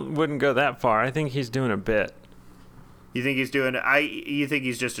 I wouldn't go that far. I think he's doing a bit. You think he's doing? You think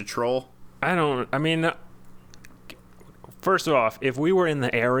he's just a troll? I mean, first off, if we were in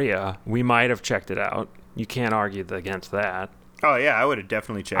the area, we might have checked it out. You can't argue against that. Oh yeah, I would have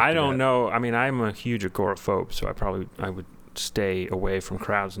definitely checked it out. I don't know. I mean, I'm a huge agoraphobe, so I would stay away from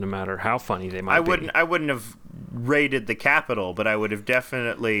crowds no matter how funny they might be. I wouldn't have raided the Capitol, but I would have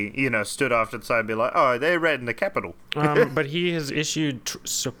definitely, stood off to the side and be like, oh, they raided the Capitol. But he has issued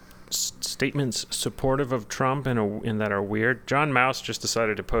statements supportive of Trump and that are weird. John Mouse just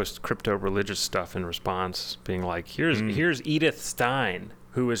decided to post crypto-religious stuff in response, being like, here's Edith Stein,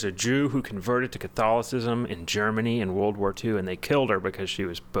 who is a Jew who converted to Catholicism in Germany in World War II, and they killed her because she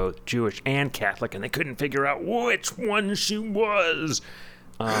was both Jewish and Catholic, and they couldn't figure out which one she was.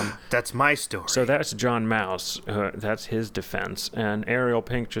 That's my story. So that's John Mouse. That's his defense. And Ariel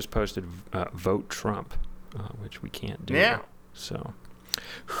Pink just posted Vote Trump, which we can't do. Yeah. So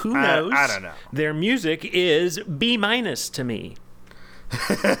who knows? I don't know. Their music is B- to me.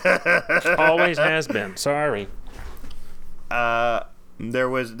 Always has been. Sorry. There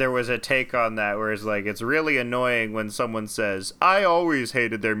was a take on that where it's like, it's really annoying when someone says, I always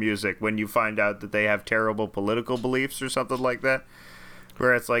hated their music, when you find out that they have terrible political beliefs or something like that.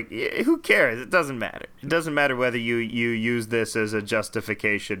 Where it's like, who cares? It doesn't matter. It doesn't matter whether you use this as a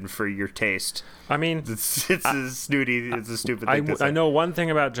justification for your taste. I mean, it's a stupid thing to say. I know one thing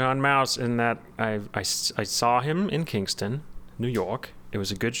about John Mouse in that I saw him in Kingston, New York. It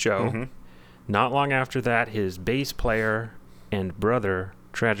was a good show. Mm-hmm. Not long after that, his bass player and brother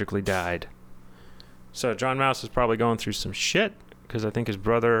tragically died. So John Mouse is probably going through some shit because I think his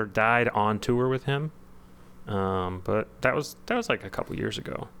brother died on tour with him. But that was like a couple years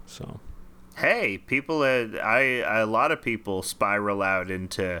ago. So, hey, a lot of people spiral out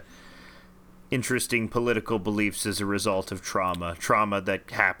into interesting political beliefs as a result of trauma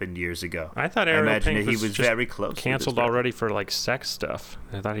that happened years ago. I thought Ariel Pink he was very close. Canceled already for like sex stuff.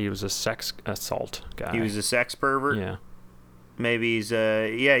 I thought he was a sex assault guy. He was a sex pervert. Yeah. Maybe he's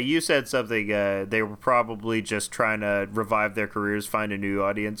you said something, they were probably just trying to revive their careers, find a new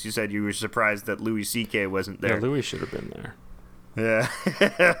audience. You said you were surprised that Louis C.K. wasn't there. Yeah, Louis should have been there.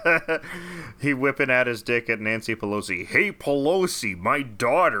 Yeah. He whipping out his dick at Nancy Pelosi. Hey, Pelosi, my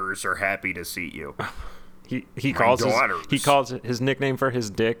daughters are happy to see you. He calls his nickname for his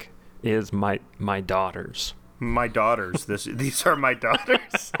dick is my daughters. My daughters. These are my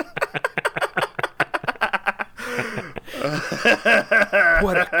daughters.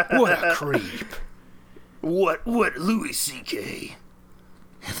 What a creep. What Louis C.K.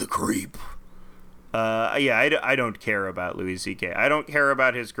 the creep. Yeah, I don't care about Louis C.K. I don't care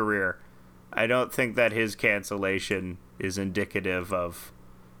about his career. I don't think that his cancellation is indicative of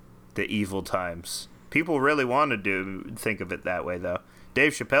the evil times. People really want to think of it that way, though.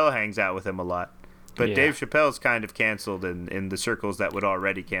 Dave Chappelle hangs out with him a lot. But Yeah. Dave Chappelle's kind of canceled in the circles that would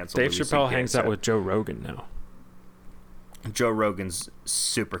already cancel Dave Louis Chappelle CK, hangs out with Joe Rogan now. Joe Rogan's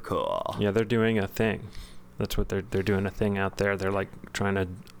super cool. Yeah, they're doing a thing. That's what they're doing, a thing out there. They're like trying to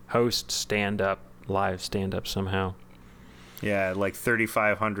host live stand up somehow. Yeah, like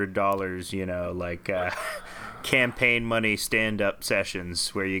 $3,500, campaign money stand-up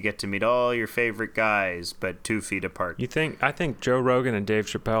sessions where you get to meet all your favorite guys, but 2 feet apart. I think Joe Rogan and Dave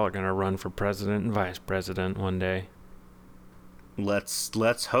Chappelle are going to run for president and vice president one day.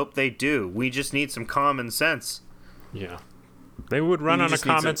 Let's hope they do. We just need some common sense. Yeah. They would run You on a just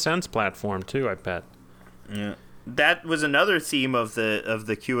need common sense platform too, I bet. Yeah. That was another theme of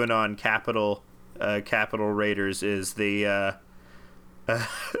the QAnon Capitol Raiders is the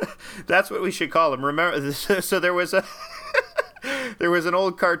that's what we should call them. Remember, so there was an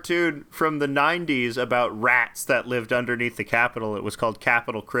old cartoon from the 90s about rats that lived underneath the Capitol. It was called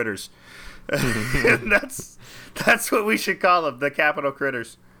Capitol Critters. And that's what we should call them, the Capitol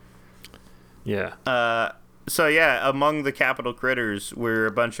Critters. Yeah. So yeah, among the Capitol Critters were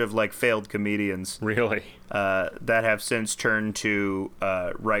a bunch of like failed comedians. Really? That have since turned to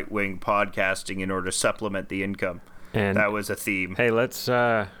right-wing podcasting in order to supplement the income. And that was a theme. Hey, let's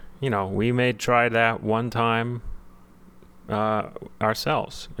we may try that one time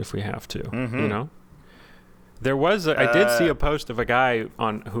ourselves if we have to. Mm-hmm. There was I did see a post of a guy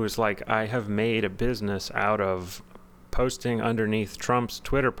who was like, I have made a business out of posting underneath Trump's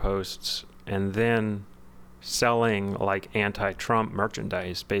Twitter posts and then selling like anti-Trump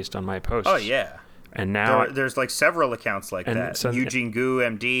merchandise based on my posts. Oh yeah. And now there's like several accounts like that. So, Eugene Goo,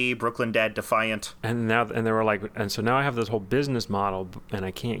 MD, Brooklyn Dad Defiant. And they were like, and so now I have this whole business model, and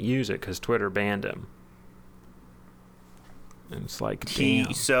I can't use it because Twitter banned him. And it's like,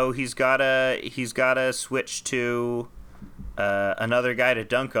 damn. So he's gotta switch to another guy to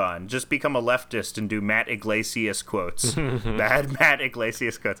dunk on. Just become a leftist and do Matt Iglesias quotes. Bad Matt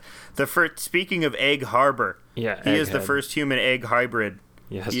Iglesias quotes. Speaking of Egg Harbor, Yeah, he is the first human egg hybrid.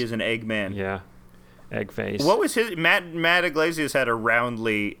 Yes. He is an egg man. Yeah. Egg face. What was his Matt Iglesias had a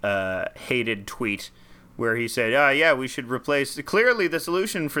roundly hated tweet where he said, yeah, we should replace, clearly the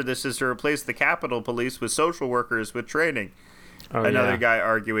solution for this is to replace the Capitol Police with social workers with training. Another guy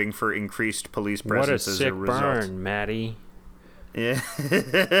arguing for increased police presence as a result. What a sick burn, Matty. Yeah.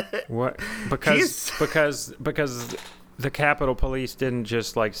 What? Because the Capitol Police didn't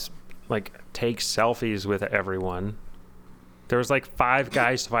just like take selfies with everyone. There was like 5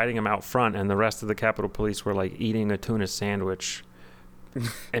 guys fighting him out front, and the rest of the Capitol Police were like eating a tuna sandwich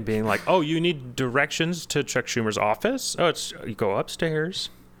and being like, "Oh, you need directions to Chuck Schumer's office? Oh, you go upstairs,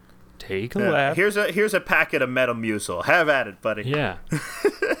 take a left. Here's a packet of Metamucil. Have at it, buddy." Yeah.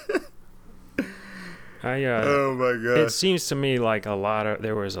 Oh my god. It seems to me like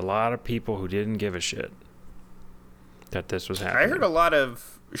there was a lot of people who didn't give a shit that this was happening. I heard a lot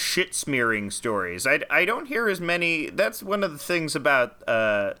of shit smearing stories. I don't hear as many. That's one of the things about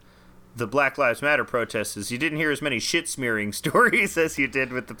the Black Lives Matter protests is you didn't hear as many shit smearing stories as you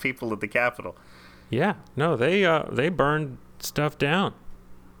did with the people at the Capitol. Yeah, no, they burned stuff down.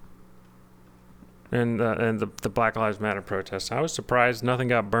 And the Black Lives Matter protests, I was surprised nothing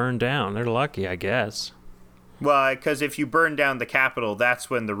got burned down. They're lucky, I guess. Well, because if you burn down the Capitol, that's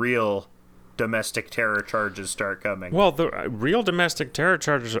when the real domestic terror charges start coming. Well, the real domestic terror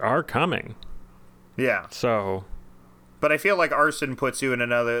charges are coming. Yeah. So. But I feel like arson puts you in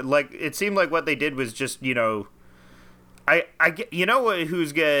another. Like it seemed like what they did was just I get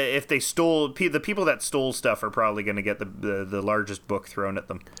who's gonna if they stole the people that stole stuff are probably gonna get the largest book thrown at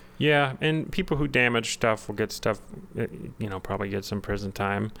them. Yeah, and people who damage stuff will get stuff, probably get some prison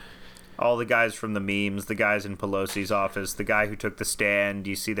time. All the guys from the memes, the guys in Pelosi's office, the guy who took the stand,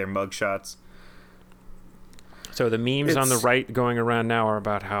 you see their mugshots. So the memes on the right going around now are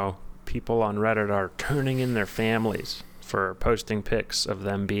about how people on Reddit are turning in their families for posting pics of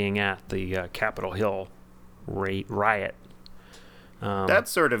them being at the Capitol Hill riot.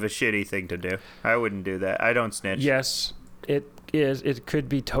 That's sort of a shitty thing to do. I wouldn't do that. I don't snitch. Yes, it is. It could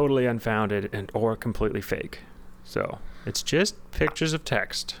be totally unfounded or completely fake. So it's just pictures of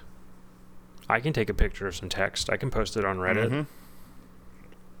text. I can take a picture of some text. I can post it on Reddit. Mm-hmm.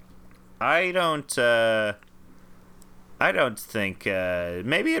 I don't think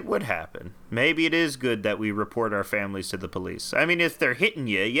maybe it would happen. Maybe it is good that we report our families to the police. I mean, if they're hitting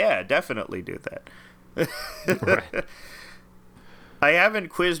you, yeah, definitely do that. Right. I haven't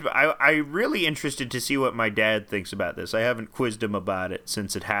quizzed. I'm really interested to see what my dad thinks about this. I haven't quizzed him about it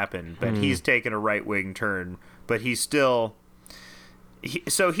since it happened, but he's taken a right-wing turn. But he's still...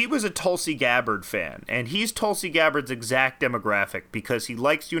 So he was a Tulsi Gabbard fan, and he's Tulsi Gabbard's exact demographic because he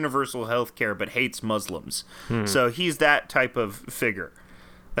likes universal health care but hates Muslims. So he's that type of figure.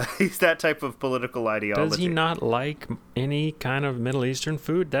 He's that type of political ideology. Does he not like any kind of Middle Eastern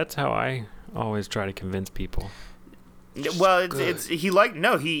food? That's how I always try to convince people. Well,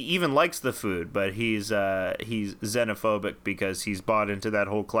 he even likes the food, but he's xenophobic because he's bought into that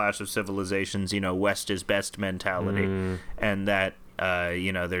whole clash of civilizations, West is best mentality, and that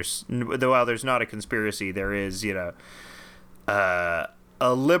there's not a conspiracy, there is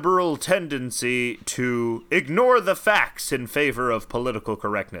a liberal tendency to ignore the facts in favor of political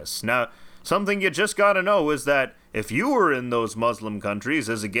correctness. Now, something you just gotta know is that if you were in those Muslim countries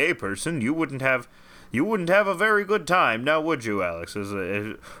as a gay person, you wouldn't have a very good time, now would you, Alex?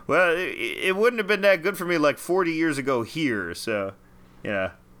 It wouldn't have been that good for me like 40 years ago here, so,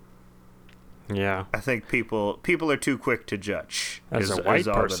 yeah. Yeah. I think people are too quick to judge. As a white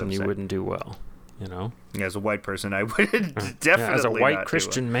person, you wouldn't do well, As a white person, I would definitely as a white not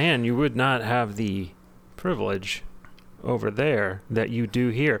Christian man, you would not have the privilege over there that you do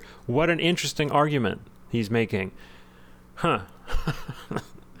here. What an interesting argument he's making. Huh.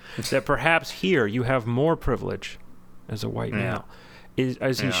 That perhaps here you have more privilege as a white male.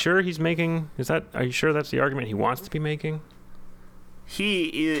 Is he sure he's making? Are you sure that's the argument he wants to be making?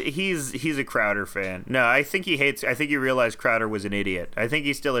 He's a Crowder fan. No, I think he realized Crowder was an idiot. I think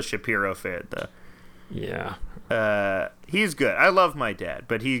he's still a Shapiro fan though. Yeah. He's good. I love my dad,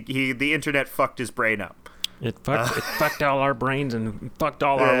 but the internet fucked his brain up. It fucked all our brains and fucked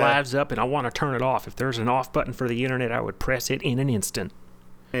all our lives up, and I want to turn it off. If there's an off button for the internet, I would press it in an instant.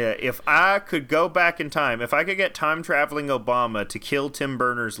 Yeah, if I could go back in time, if I could get time-traveling Obama to kill Tim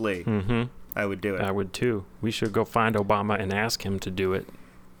Berners-Lee, I would do it. I would too. We should go find Obama and ask him to do it.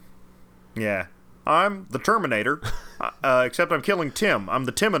 Yeah. I'm the Terminator, except I'm killing Tim. I'm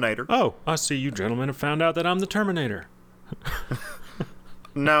the Timinator. Oh, I see you gentlemen have found out that I'm the Terminator.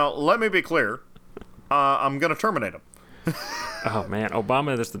 Now, let me be clear. I'm going to terminate him. Oh, man.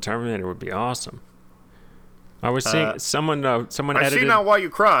 Obama as the Terminator would be awesome. I was seeing someone edited... I see now why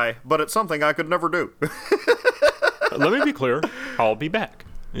you cry, but it's something I could never do. Let me be clear. I'll be back.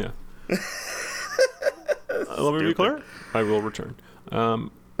 Yeah. Let me be clear. I will return.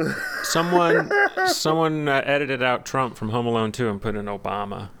 Someone edited out Trump from Home Alone 2 and put in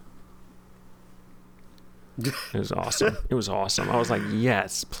Obama. It was awesome. It was awesome. I was like,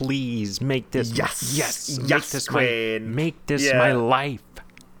 yes, please make this. Yes, make this my life.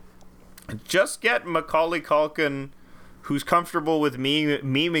 Just get Macaulay Culkin, who's comfortable with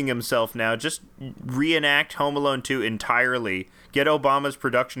memeing himself now. Just reenact Home Alone 2 entirely. Get Obama's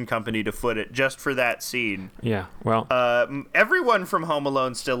production company to foot it just for that scene. Yeah, well... everyone from Home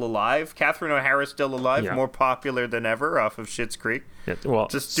Alone's still alive. Catherine O'Hara's still alive, more popular than ever off of Schitt's Creek. Yeah, well,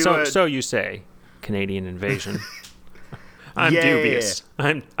 just so you say, Canadian Invasion. I'm dubious.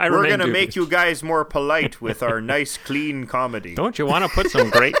 We're going to make you guys more polite with our nice, clean comedy. Don't you want to put some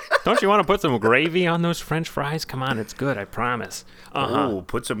gravy on those French fries? Come on, it's good, I promise. Oh,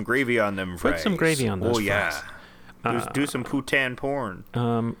 put some gravy on them fries. Put some gravy on those fries. Do some Putan porn.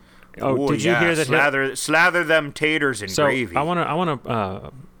 Did you hear that? Slather them taters in gravy.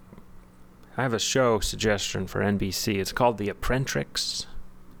 I have a show suggestion for NBC. It's called The Apprentice,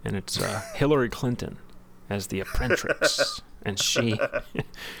 and it's Hillary Clinton as the apprentice, and she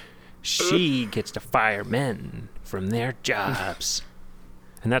gets to fire men from their jobs,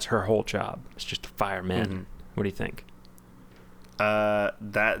 and that's her whole job. It's just to fire men. Mm-hmm. What do you think? But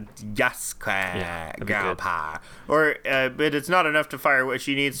it's not enough to fire. What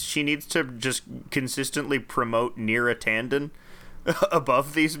she needs to just consistently promote Neera Tanden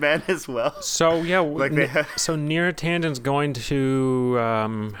above these men as well. So yeah, so Neera Tanden's going to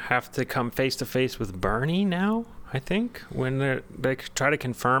have to come face to face with Bernie now, I think, when they try to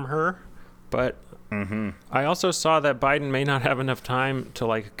confirm her. But I also saw that Biden may not have enough time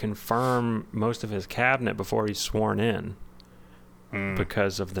to confirm most of his cabinet before he's sworn in.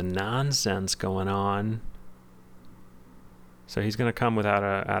 Because of the nonsense going on. So he's going to come without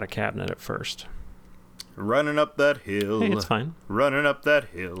a cabinet at first. Running up that hill. Hey, it's fine. Running up that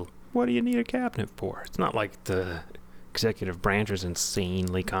hill. What do you need a cabinet for? It's not like the executive branch is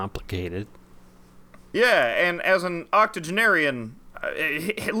insanely complicated. Yeah, and as an octogenarian,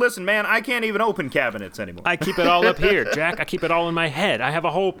 listen, man, I can't even open cabinets anymore. I keep it all up here, Jack. I keep it all in my head. I have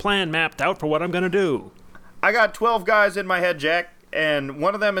a whole plan mapped out for what I'm going to do. I got 12 guys in my head, Jack, and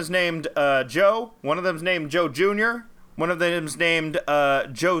one of them is named Joe. One of them's named Joe Jr., One of them's named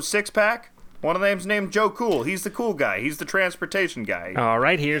Joe Sixpack. One of them's named Joe Cool. He's the cool guy. He's the transportation guy. All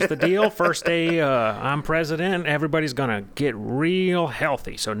right, here's the deal. First day I'm president, everybody's going to get real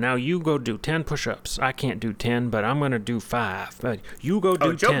healthy. So now you go do 10 push-ups. I can't do 10, but I'm going to do 5. But you go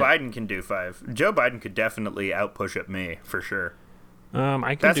do 10. Joe Biden can do 5. Joe Biden could definitely out-push-up me, for sure.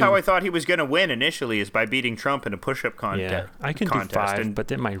 That's how I thought he was going to win initially, is by beating Trump in a push-up contest. Yeah, I can do 5, but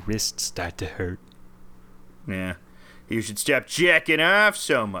then my wrists start to hurt. Yeah. You should stop jacking off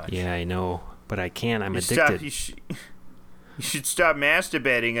so much. Yeah, I know. But I can't. I'm addicted. You should stop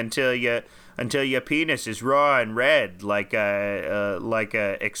masturbating until your penis is raw and red, like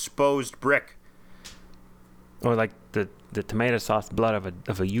a exposed brick. Or like the tomato sauce blood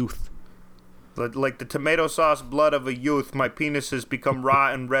of a youth. Like the tomato sauce blood of a youth, my penis has become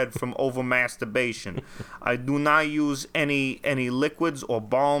raw and red from over masturbation. I do not use any liquids or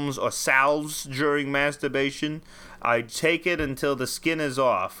balms or salves during masturbation. I take it until the skin is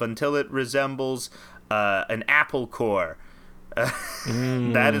off, until it resembles an apple core.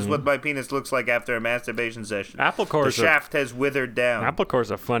 That is what my penis looks like after a masturbation session. Apple core. The shaft has withered down. Apple core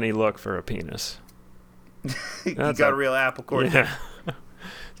is a funny look for a penis. You got a real apple core. Yeah. It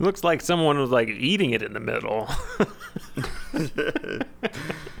looks like someone was like eating it in the middle.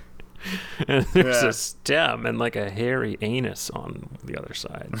 And there's a stem and like a hairy anus on the other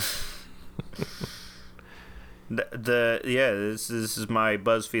side. This is my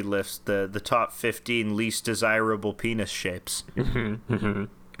BuzzFeed list. The top 15 least desirable penis shapes.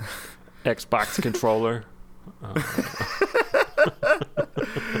 Xbox controller.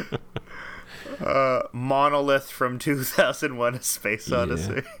 Monolith from 2001: A Space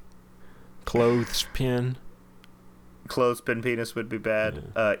Odyssey. Clothespin. Clothespin penis would be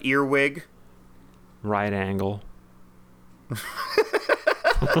bad. Earwig. Right angle.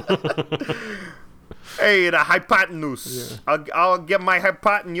 Hey, the hypotenuse. Yeah. I'll get my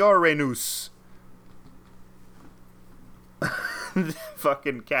hypotenuse.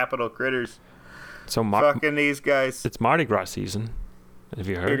 Fucking capital critters. So fucking these guys. It's Mardi Gras season. Have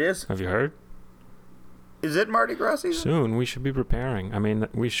you heard? It is. Have you heard? Is it Mardi Gras season? Soon we should be preparing. I mean,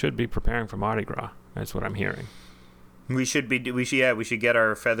 we should be preparing for Mardi Gras. That's what I'm hearing. We should get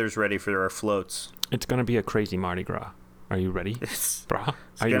our feathers ready for our floats. It's gonna be a crazy Mardi Gras. Are you ready, brah?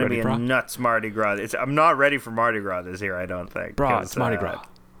 Are you ready, brah? It's gonna be a nuts Mardi Gras. I'm not ready for Mardi Gras this year, I don't think. Brah, it's Mardi Gras.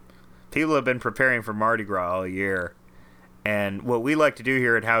 People have been preparing for Mardi Gras all year, and what we like to do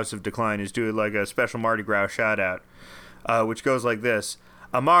here at House of Decline is do like a special Mardi Gras shout out, which goes like this: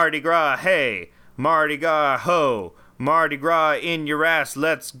 a Mardi Gras, hey, Mardi Gras, ho, Mardi Gras in your ass,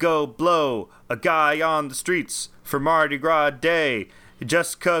 let's go blow a guy on the streets for Mardi Gras Day.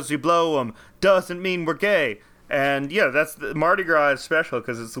 Just 'cause we blow him doesn't mean we're gay. And yeah, that's Mardi Gras is special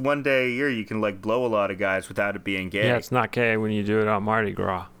because it's the one day a year you can like blow a lot of guys without it being gay. Yeah, it's not gay when you do it on Mardi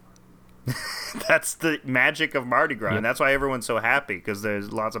Gras. That's the magic of Mardi Gras, and that's why everyone's so happy because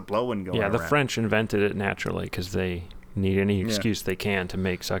there's lots of blowing going on. Yeah, the French invented it naturally because they need any excuse they can to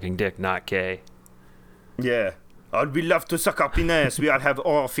make sucking dick not gay. Yeah. Oh, we love to suck our penis. We all have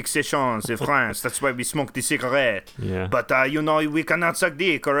oral fixations in France. That's why we smoke the cigarette. Yeah. But, we cannot suck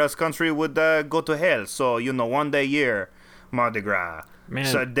dick or else country would go to hell. So, one day a year, Mardi Gras. Man.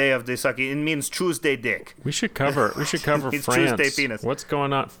 So, day of the sucking. It means Tuesday dick. We should cover France. Tuesday penis. What's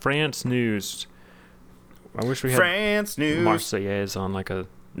going on? France news. I wish we had France news. Marseillaise on like a...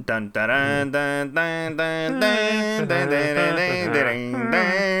 Dun dun dun dun dun dun dun dun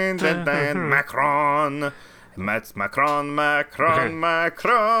dun dun Macron. Macron.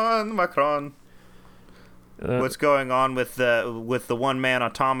 What's going on with the one-man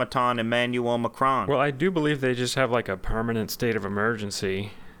automaton Emmanuel Macron? Well, I do believe they just have like a permanent state of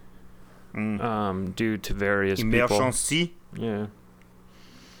emergency due to various Emergency? people. Yeah.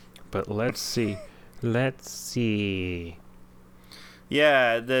 But let's see.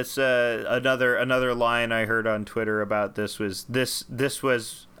 Yeah, this another line I heard on Twitter about this was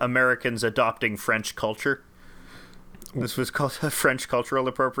Americans adopting French culture. This was called French cultural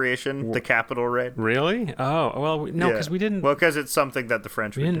appropriation, the Capitol raid. Really? Oh, well, no, because we didn't... Well, because it's something that the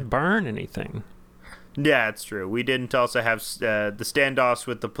French We didn't burn anything. Yeah, it's true. We didn't also have... the standoffs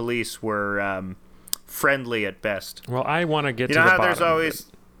with the police were friendly at best. Well, I want to get to the how bottom there's always...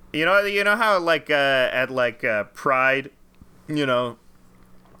 You know how, like, at Pride,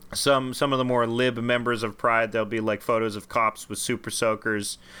 some of the more lib members of Pride, there'll be, like, photos of cops with super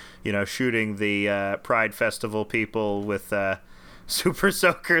soakers... shooting the Pride Festival people with super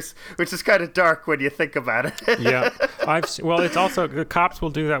soakers, which is kind of dark when you think about it. Yeah, well, it's also the cops will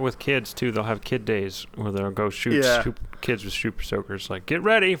do that with kids too. They'll have kid days where they'll go shoot kids with super soakers. Like, get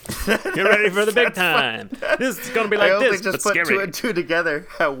ready for the big time. This is gonna be like this, just but put scary. 2 and 2 together.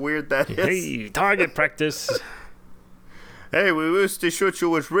 How weird that is. Hey, target practice. Hey, we used to shoot you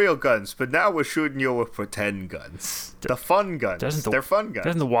with real guns, but now we're shooting you with pretend guns. The fun guns. They're fun guns.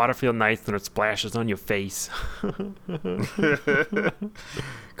 Doesn't the water feel nice when it splashes on your face?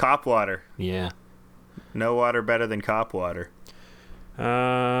 Cop water. Yeah. No water better than cop water.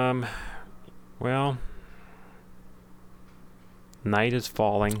 Well, night is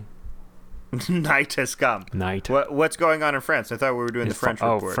falling. Night has come. Night. What's going on in France? I thought we were doing the French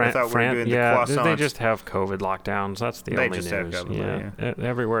report. I thought we were doing the croissants. They just have COVID lockdowns. That's the only news. Have COVID, yeah.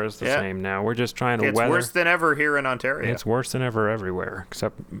 Everywhere is the same now. We're just trying to weather. It's worse than ever here in Ontario. It's worse than ever everywhere,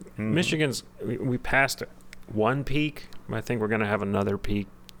 except Michigan's. We passed one peak. I think we're going to have another peak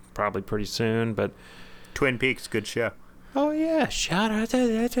probably pretty soon. But Twin Peaks, good show. Oh yeah! Shout out to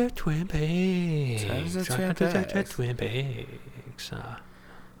the Twin Peaks. Shout out to the Twin Peaks.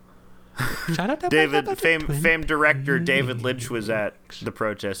 Famed director David Lynch was at the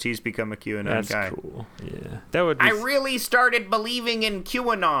protest. He's become a QAnon guy. That's cool. Yeah, that would. I really started believing in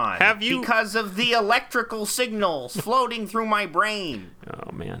QAnon. Have you? Because of the electrical signals floating through my brain.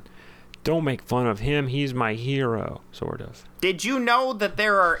 Oh man, don't make fun of him. He's my hero, sort of. Did you know that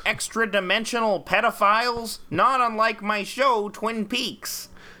there are extra-dimensional pedophiles, not unlike my show Twin Peaks,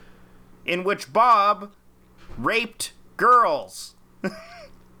 in which Bob raped girls?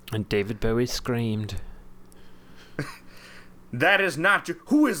 And David Bowie screamed. That is not...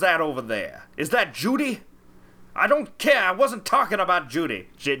 Who is that over there? Is that Judy? I don't care. I wasn't talking about Judy.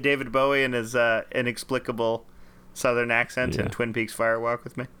 David Bowie and his inexplicable southern accent in Twin Peaks Fire Walk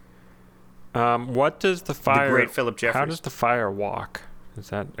with Me. What does the fire... The great Philip Jeffries. How does the fire walk? Is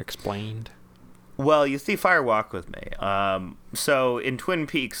that explained? Well, you see Fire Walk with Me. So in Twin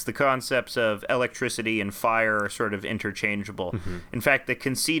Peaks, the concepts of electricity and fire are sort of interchangeable. Mm-hmm. In fact, the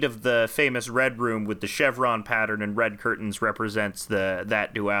conceit of the famous red room with the chevron pattern and red curtains represents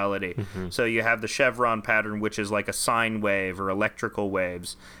that duality. Mm-hmm. So you have the chevron pattern, which is like a sine wave or electrical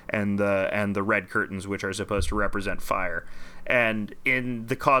waves, and the red curtains, which are supposed to represent fire. And in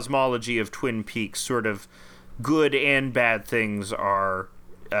the cosmology of Twin Peaks, sort of good and bad things are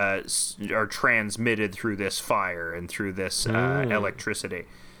transmitted through this fire and through this electricity.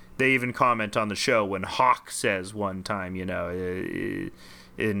 They even comment on the show when Hawk says one time, in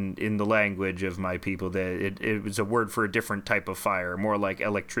the language of my people, that it was a word for a different type of fire, more like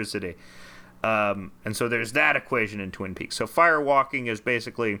electricity. And so there's that equation in Twin Peaks. So fire walking is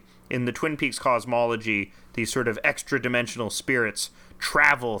basically, in the Twin Peaks cosmology, these sort of extra-dimensional spirits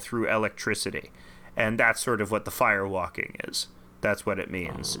travel through electricity. And that's sort of what the fire walking is. That's what it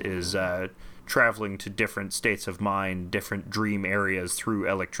means, is traveling to different states of mind, different dream areas through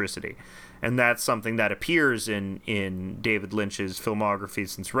electricity. And that's something that appears in David Lynch's filmography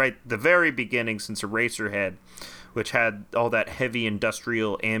since right the very beginning, since Eraserhead, which had all that heavy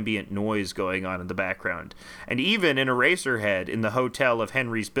industrial ambient noise going on in the background. And even in Eraserhead, in the hotel of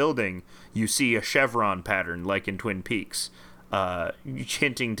Henry's building, you see a chevron pattern like in Twin Peaks.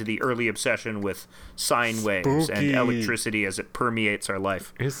 Hinting to the early obsession with sine waves and electricity as it permeates our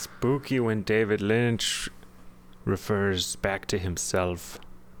life. It's spooky when David Lynch refers back to himself,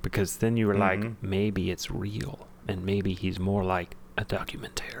 because then you were like, maybe it's real, and maybe he's more like a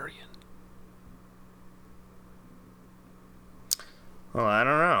documentarian. Well, I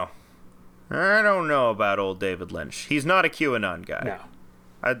don't know. I don't know about old David Lynch. He's not a QAnon guy. No.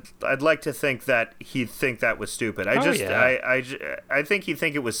 I'd like to think that he'd think that was stupid. I think he'd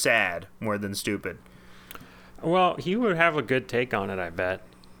think it was sad more than stupid. Well, he would have a good take on it, I bet.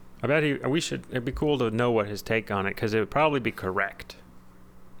 It'd be cool to know what his take on it, because it would probably be correct.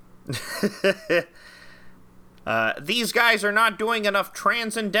 These guys are not doing enough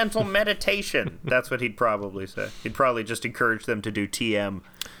transcendental meditation. That's what he'd probably say. He'd probably just encourage them to do TM.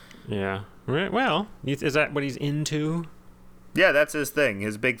 Yeah. Well, is that what he's into? Yeah, that's his thing.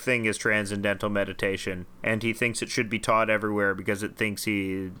 His big thing is transcendental meditation, and he thinks it should be taught everywhere because it thinks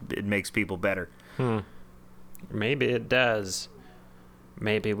it makes people better. Maybe it does.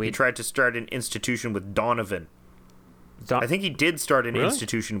 Maybe He tried to start an institution with Donovan. I think he did start an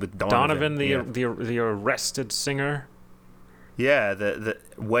institution with Donovan. The arrested singer? Yeah,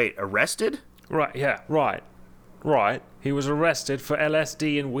 wait, arrested? Right, yeah, right. Right. He was arrested for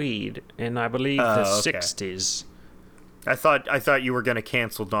LSD and weed in, I believe, the 60s. I thought you were going to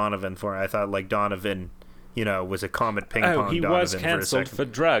cancel Donovan for it. I thought, like, Donovan, was a Comet Ping Pong Donovan. Oh, he was canceled for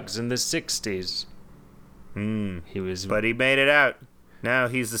drugs in the 60s. He was, But he made it out. Now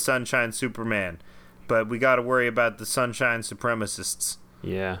he's the Sunshine Superman. But we got to worry about the Sunshine Supremacists.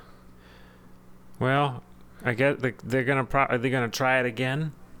 yeah. Well, I guess they're gonna are they gonna try it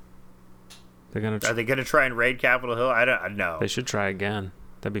again? They're gonna. Are they going to try and raid Capitol Hill? I don't know. They should try again.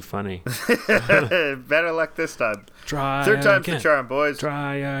 That'd be funny. Better luck this time. Try Third time's again. the charm, boys.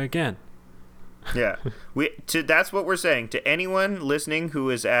 Try again. Yeah, that's what we're saying to anyone listening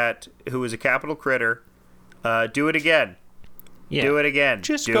who is a Capital Critter. Do it again. Yeah. Do it again.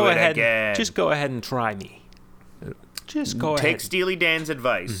 Just do go it ahead. again. Just go ahead and try me. Just go Take ahead. Steely Dan's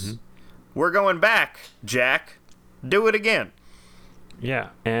advice. We're going back, Jack. Do it again. Yeah,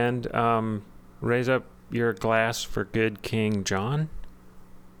 and raise up your glass for good King John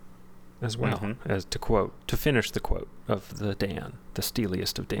as well, as to finish the quote of the Dan, the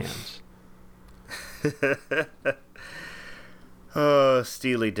steeliest of Dans. Oh,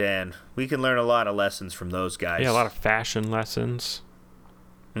 Steely Dan. We can learn a lot of lessons from those guys. Yeah, a lot of fashion lessons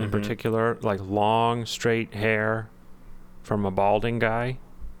in particular, like long, straight hair from a balding guy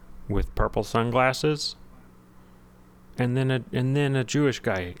with purple sunglasses. And then a Jewish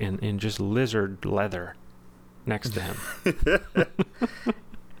guy in just lizard leather next to him.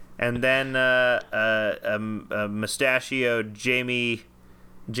 And then a mustachioed Jamie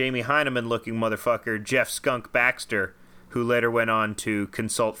Heineman-looking motherfucker, Jeff Skunk Baxter, who later went on to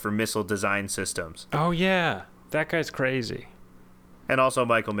consult for missile design systems. Oh yeah, that guy's crazy. And also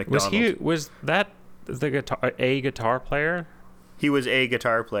Michael McDonald. Was that a guitar player? He was a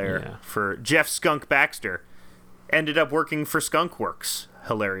guitar player for Jeff Skunk Baxter. Ended up working for Skunk Works,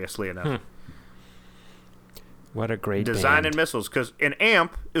 hilariously enough. What a great Designing band. missiles, because an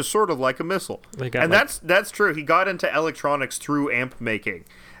amp is sort of like a missile. And that's true. He got into electronics through amp making,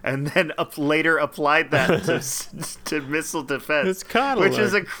 and then later applied that to missile defense. It's kinda which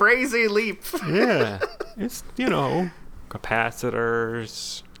is a crazy leap. Yeah, it's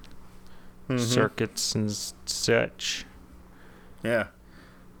capacitors, circuits, and such. Yeah.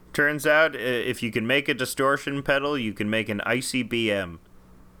 Turns out, if you can make a distortion pedal, you can make an icy BM.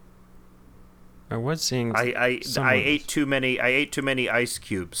 I was seeing. I ate too many ice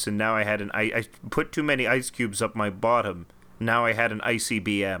cubes, and now I put too many ice cubes up my bottom. Now I had an icy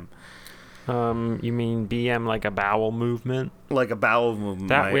BM. You mean BM like a bowel movement? Like a bowel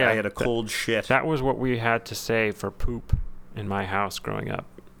movement. I had a cold shit. That was what we had to say for poop in my house growing up.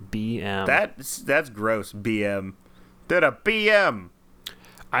 BM. That's gross. BM. Did a BM.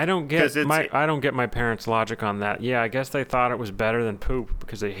 I don't get my parents' logic on that. Yeah, I guess they thought it was better than poop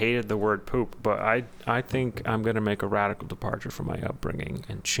because they hated the word poop. But I think I'm gonna make a radical departure from my upbringing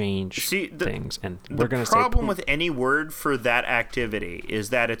and change things. And we're gonna say the problem with any word for that activity is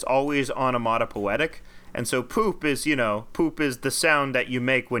that it's always onomatopoetic, and so poop is the sound that you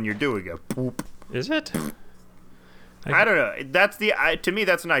make when you're doing a poop. Is it? I don't know. That's to me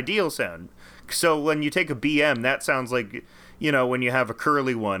that's an ideal sound. So when you take a BM, that sounds like. When you have a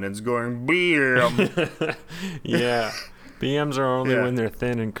curly one, it's going BM. Yeah, BMs are only when they're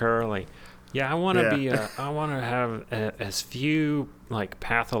thin and curly. Yeah, I want to I want to have as few like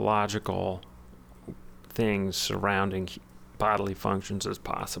pathological things surrounding bodily functions as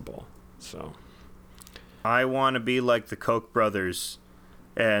possible. So, I want to be like the Koch brothers,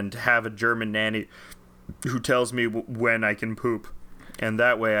 and have a German nanny who tells me when I can poop, and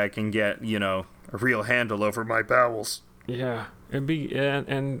that way I can get a real handle over my bowels. Yeah, it'd be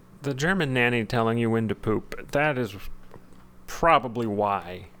and the German nanny telling you when to poop. That is probably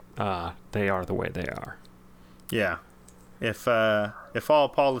why they are the way they are. Yeah, if all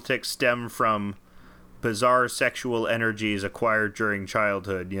politics stem from bizarre sexual energies acquired during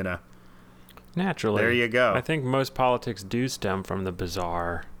childhood, naturally, there you go. I think most politics do stem from the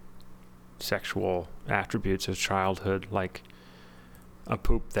bizarre sexual attributes of childhood, like a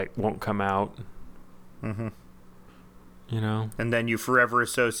poop that won't come out. Mm-hmm. And then you forever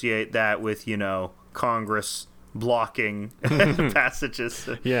associate that with, Congress blocking passages.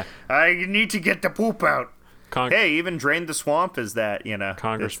 Yeah. I need to get the poop out. Hey, even drain the swamp is that,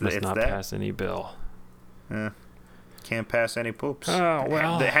 Congress must not pass any bill. Can't pass any poops. Oh,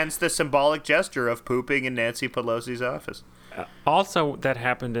 well. Hence the symbolic gesture of pooping in Nancy Pelosi's office. Also, that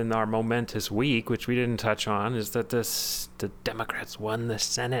happened in our momentous week, which we didn't touch on, is that the Democrats won the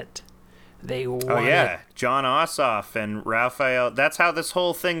Senate. They won. Oh yeah, John Ossoff and Raphael. That's how this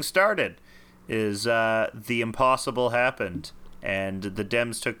whole thing started. Is the impossible happened, and the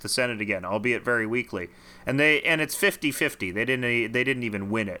Dems took the Senate again, albeit very weakly. And it's 50-50. They didn't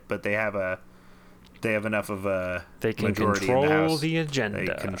even win it, but they have They have enough of a They can majority control in the House. the agenda.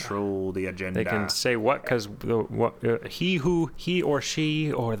 They control the agenda. They can say what, because he or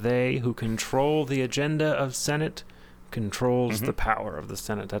she or they who control the agenda of Senate controls the power of the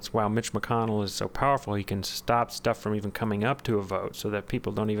Senate. That's why Mitch McConnell is so powerful. He can stop stuff from even coming up to a vote, so that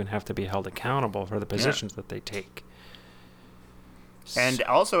people don't even have to be held accountable for the positions that they take. And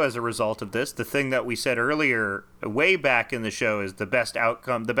also, as a result of this, the thing that we said earlier, way back in the show, is the best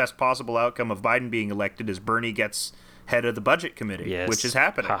possible outcome of Biden being elected is Bernie gets head of the budget committee, which is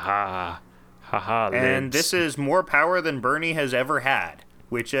happening. And this is more power than Bernie has ever had,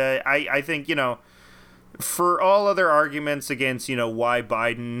 which I think, for all other arguments against, why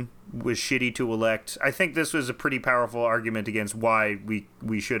Biden was shitty to elect, I think this was a pretty powerful argument against why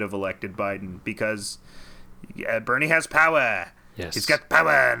we should have elected Biden, because Bernie has power. Yes. He's got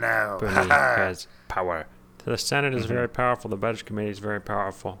power now. Bernie has power. The Senate is very powerful. The Budget Committee is very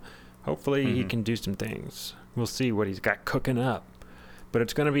powerful. Hopefully he can do some things. We'll see what he's got cooking up. But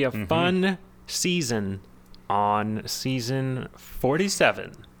it's going to be a fun season on season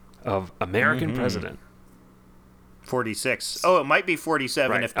 47 of American President. 46. Oh, it might be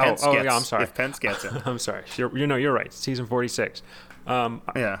 47 Right. if Pence gets. Yeah, I'm sorry. If Pence gets it. I'm sorry. You're right. Season 46.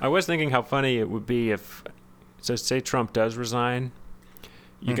 Yeah. I was thinking how funny it would be if, so say Trump does resign,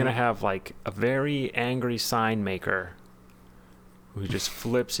 you're going to have like a very angry sign maker who just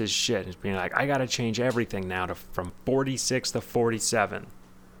flips his shit. He's being like, I got to change everything now from 46 to 47.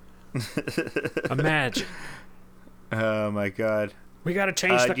 Imagine. Oh, my God. We got to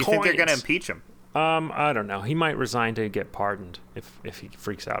change the coins. Do you think they're going to impeach him? I don't know. He might resign to get pardoned if he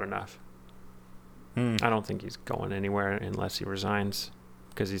freaks out enough. I don't think he's going anywhere unless he resigns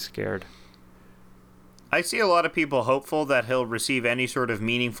because he's scared. I see a lot of people hopeful that he'll receive any sort of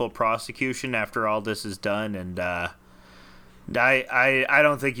meaningful prosecution after all this is done, and I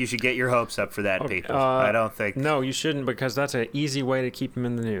don't think you should get your hopes up for that, people. I don't think. No, you shouldn't, because that's an easy way to keep him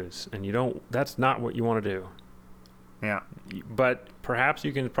in the news, and that's not what you want to do. Yeah. But perhaps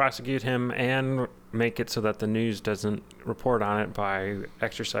you can prosecute him and make it so that the news doesn't report on it by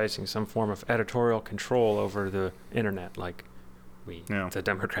exercising some form of editorial control over the internet, like the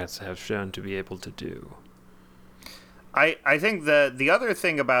Democrats have shown to be able to do. I think the other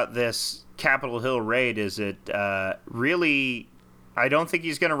thing about this Capitol Hill raid is it really, I don't think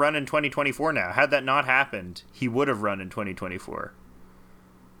he's going to run in 2024 now. Had that not happened, he would have run in 2024.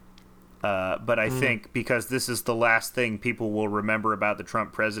 But I think because this is the last thing people will remember about the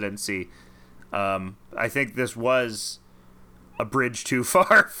Trump presidency, I think this was a bridge too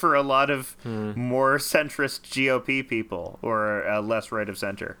far for a lot of more centrist GOP people, or less right of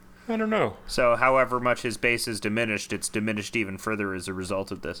center. I don't know. So however much his base is diminished, it's diminished even further as a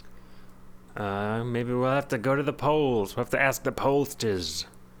result of this. Maybe we'll have to go to the polls. We'll have to ask the pollsters.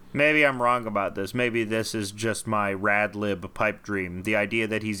 Maybe I'm wrong about this. Maybe this is just my rad lib pipe dream. The idea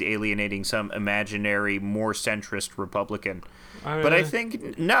that he's alienating some imaginary, more centrist Republican. But I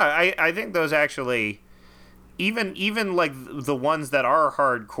think, I think those actually, even like the ones that are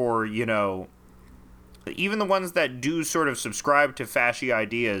hardcore, even the ones that do sort of subscribe to fashy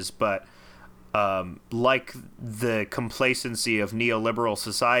ideas, but like the complacency of neoliberal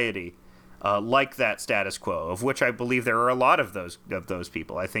society, like that status quo, of which I believe there are a lot of those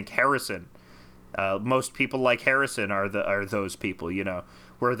people. I think Harrison, most people like Harrison are those people,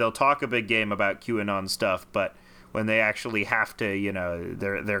 where they'll talk a big game about QAnon stuff, but when they actually have to,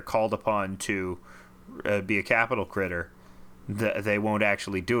 they're called upon to be a capital critter, they won't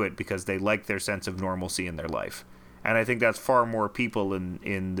actually do it because they like their sense of normalcy in their life. And I think that's far more people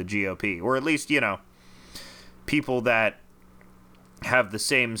in the GOP, or at least, people that have the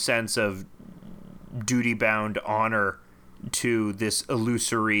same sense of duty-bound honor to this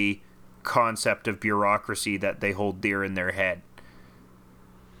illusory concept of bureaucracy that they hold dear in their head.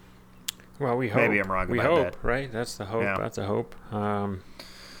 Well, we hope. Maybe I'm wrong about that. We hope, right? That's the hope. Yeah. That's a hope.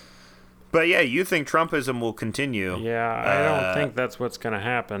 But yeah, you think Trumpism will continue. Yeah, I don't think that's what's going to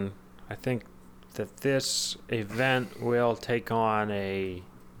happen. I think that this event will take on a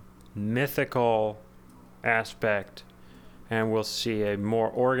mythical aspect, and we'll see a more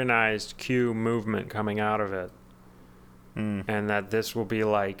organized Q movement coming out of it. And that this will be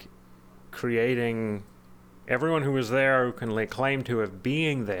like creating everyone who was there who can lay claim to have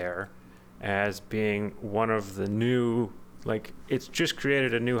being there as being one of the new, like, it's just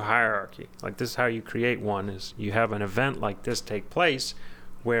created a new hierarchy. Like, this is how you create one, is you have an event like this take place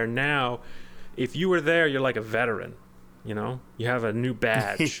where now if you were there, you're like a veteran, you have a new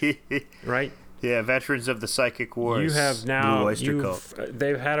badge, right? Yeah, veterans of the psychic wars. You have now,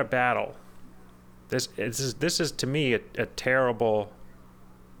 they've had a battle. This is to me a terrible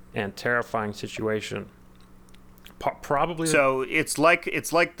and terrifying situation. Probably. So it's like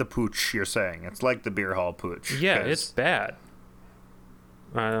the pooch you're saying. It's like the beer hall pooch. Yeah, it's bad.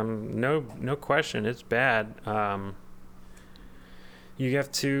 No question, it's bad. You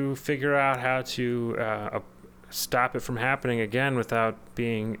have to figure out how to stop it from happening again without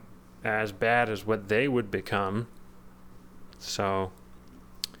being as bad as what they would become. So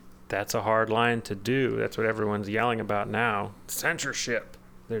that's a hard line to do. That's what everyone's yelling about now. Censorship.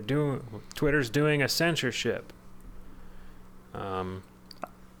 Twitter's doing a censorship. I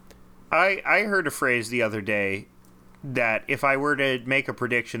heard a phrase the other day that if I were to make a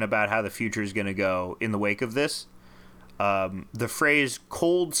prediction about how the future is going to go in the wake of this, the phrase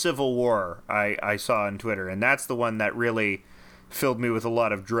 "cold civil war" I saw on Twitter, and that's the one that really filled me with a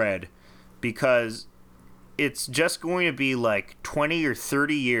lot of dread, because it's just going to be like 20 or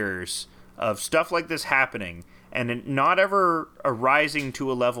 30 years of stuff like this happening, and it not ever arising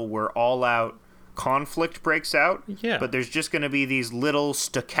to a level where all-out conflict breaks out. Yeah. But there's just going to be these little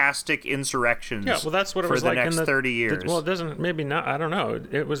stochastic insurrections. Yeah, well, that's what it was for the like next in 30 years. Well, it doesn't. Maybe not. I don't know.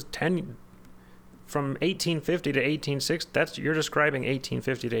 It was 10 from 1850 to 1860. You're describing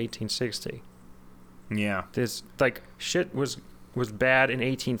 1850 to 1860. Yeah. This like shit was bad in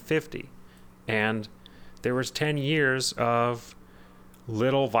 1850, and there was 10 years of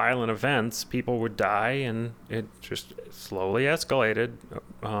little violent events. People would die, and it just slowly escalated,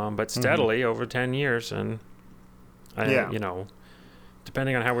 but steadily over 10 years. And you know,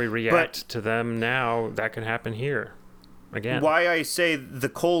 depending on how we react to them now, that can happen here again. Why I say the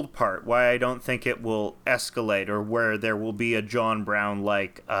cold part, why I don't think it will escalate or where there will be a John Brown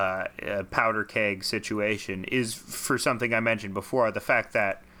like powder keg situation, is for something I mentioned before, the fact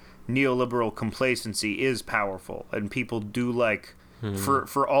that neoliberal complacency is powerful, and people do like,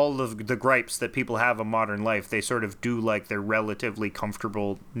 for all of the gripes that people have of modern life, they sort of do like their relatively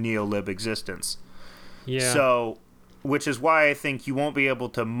comfortable neolib existence. Yeah. So, which is why I think you won't be able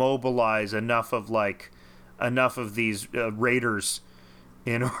to mobilize enough of these raiders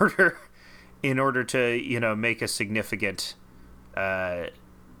in order to make a significant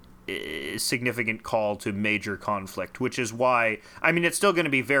call to major conflict. Which is why, I mean, it's still going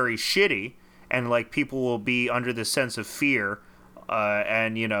to be very shitty, and like people will be under this sense of fear.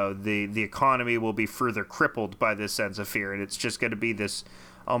 And the economy will be further crippled by this sense of fear, and it's just going to be this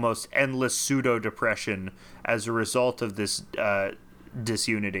almost endless pseudo depression as a result of this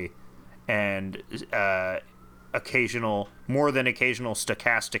disunity and more than occasional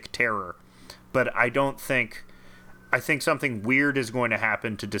stochastic terror. But I think something weird is going to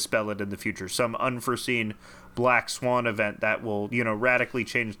happen to dispel it in the future. Some unforeseen black swan event that will radically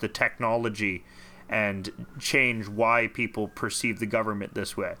change the technology and change why people perceive the government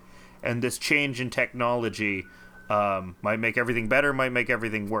this way. And this change in technology might make everything better, might make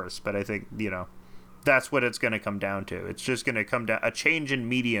everything worse. But I think, that's what it's going to come down to. It's just going to come down. A change in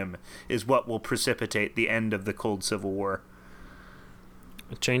medium is what will precipitate the end of the Cold Civil War.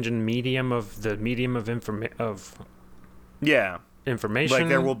 A change in medium of information. Yeah. Information. Like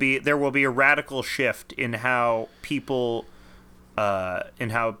there will be a radical shift in how people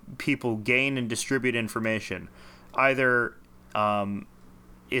gain and distribute information. Either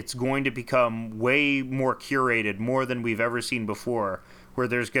it's going to become way more curated, more than we've ever seen before, where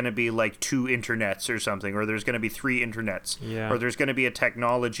there's going to be like 2 internets or something, or there's going to be 3 internets, or there's going to be a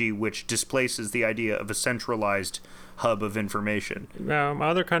technology which displaces the idea of a centralized hub of information.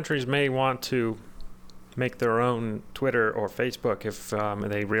 Other countries may want to make their own Twitter or Facebook if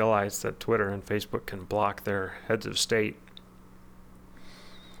they realize that Twitter and Facebook can block their heads of state.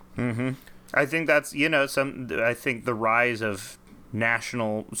 Mm-hmm. I think that's I think the rise of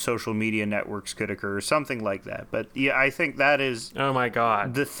national social media networks could occur, something like that. But yeah, I think that is. Oh my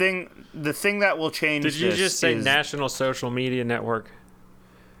God! The thing that will change. Did you just say national social media network?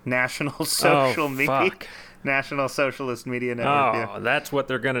 National social media. Fuck. National Socialist Media Network. Oh, yeah. That's what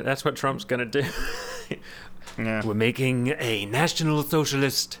Trump's gonna do. Yeah. We're making a National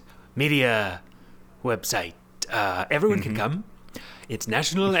Socialist Media website. Everyone can come. It's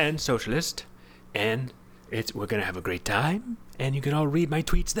national and socialist, and we're gonna have a great time, and you can all read my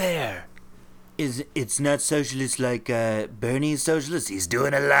tweets there. It's not socialist like Bernie's socialist. He's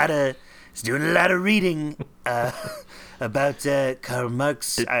doing a lot of reading about Karl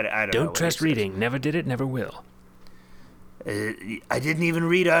Marx. I don't know. Don't trust reading. Never did it. Never will. I didn't even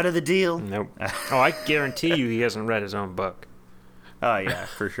read Art of the Deal. Nope. Oh, I guarantee you, he hasn't read his own book. Oh yeah,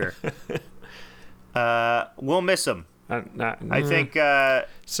 for sure. We'll miss him. I think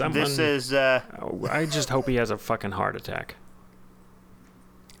this is. I just hope he has a fucking heart attack.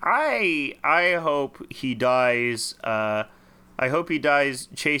 I hope he dies. I I hope he dies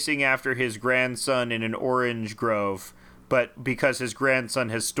chasing after his grandson in an orange grove, but because his grandson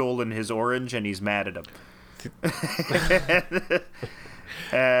has stolen his orange and he's mad at him.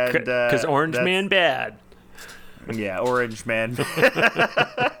 Because Orange Man bad. Yeah, Orange Man.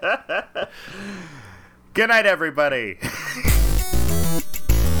 Good night, everybody.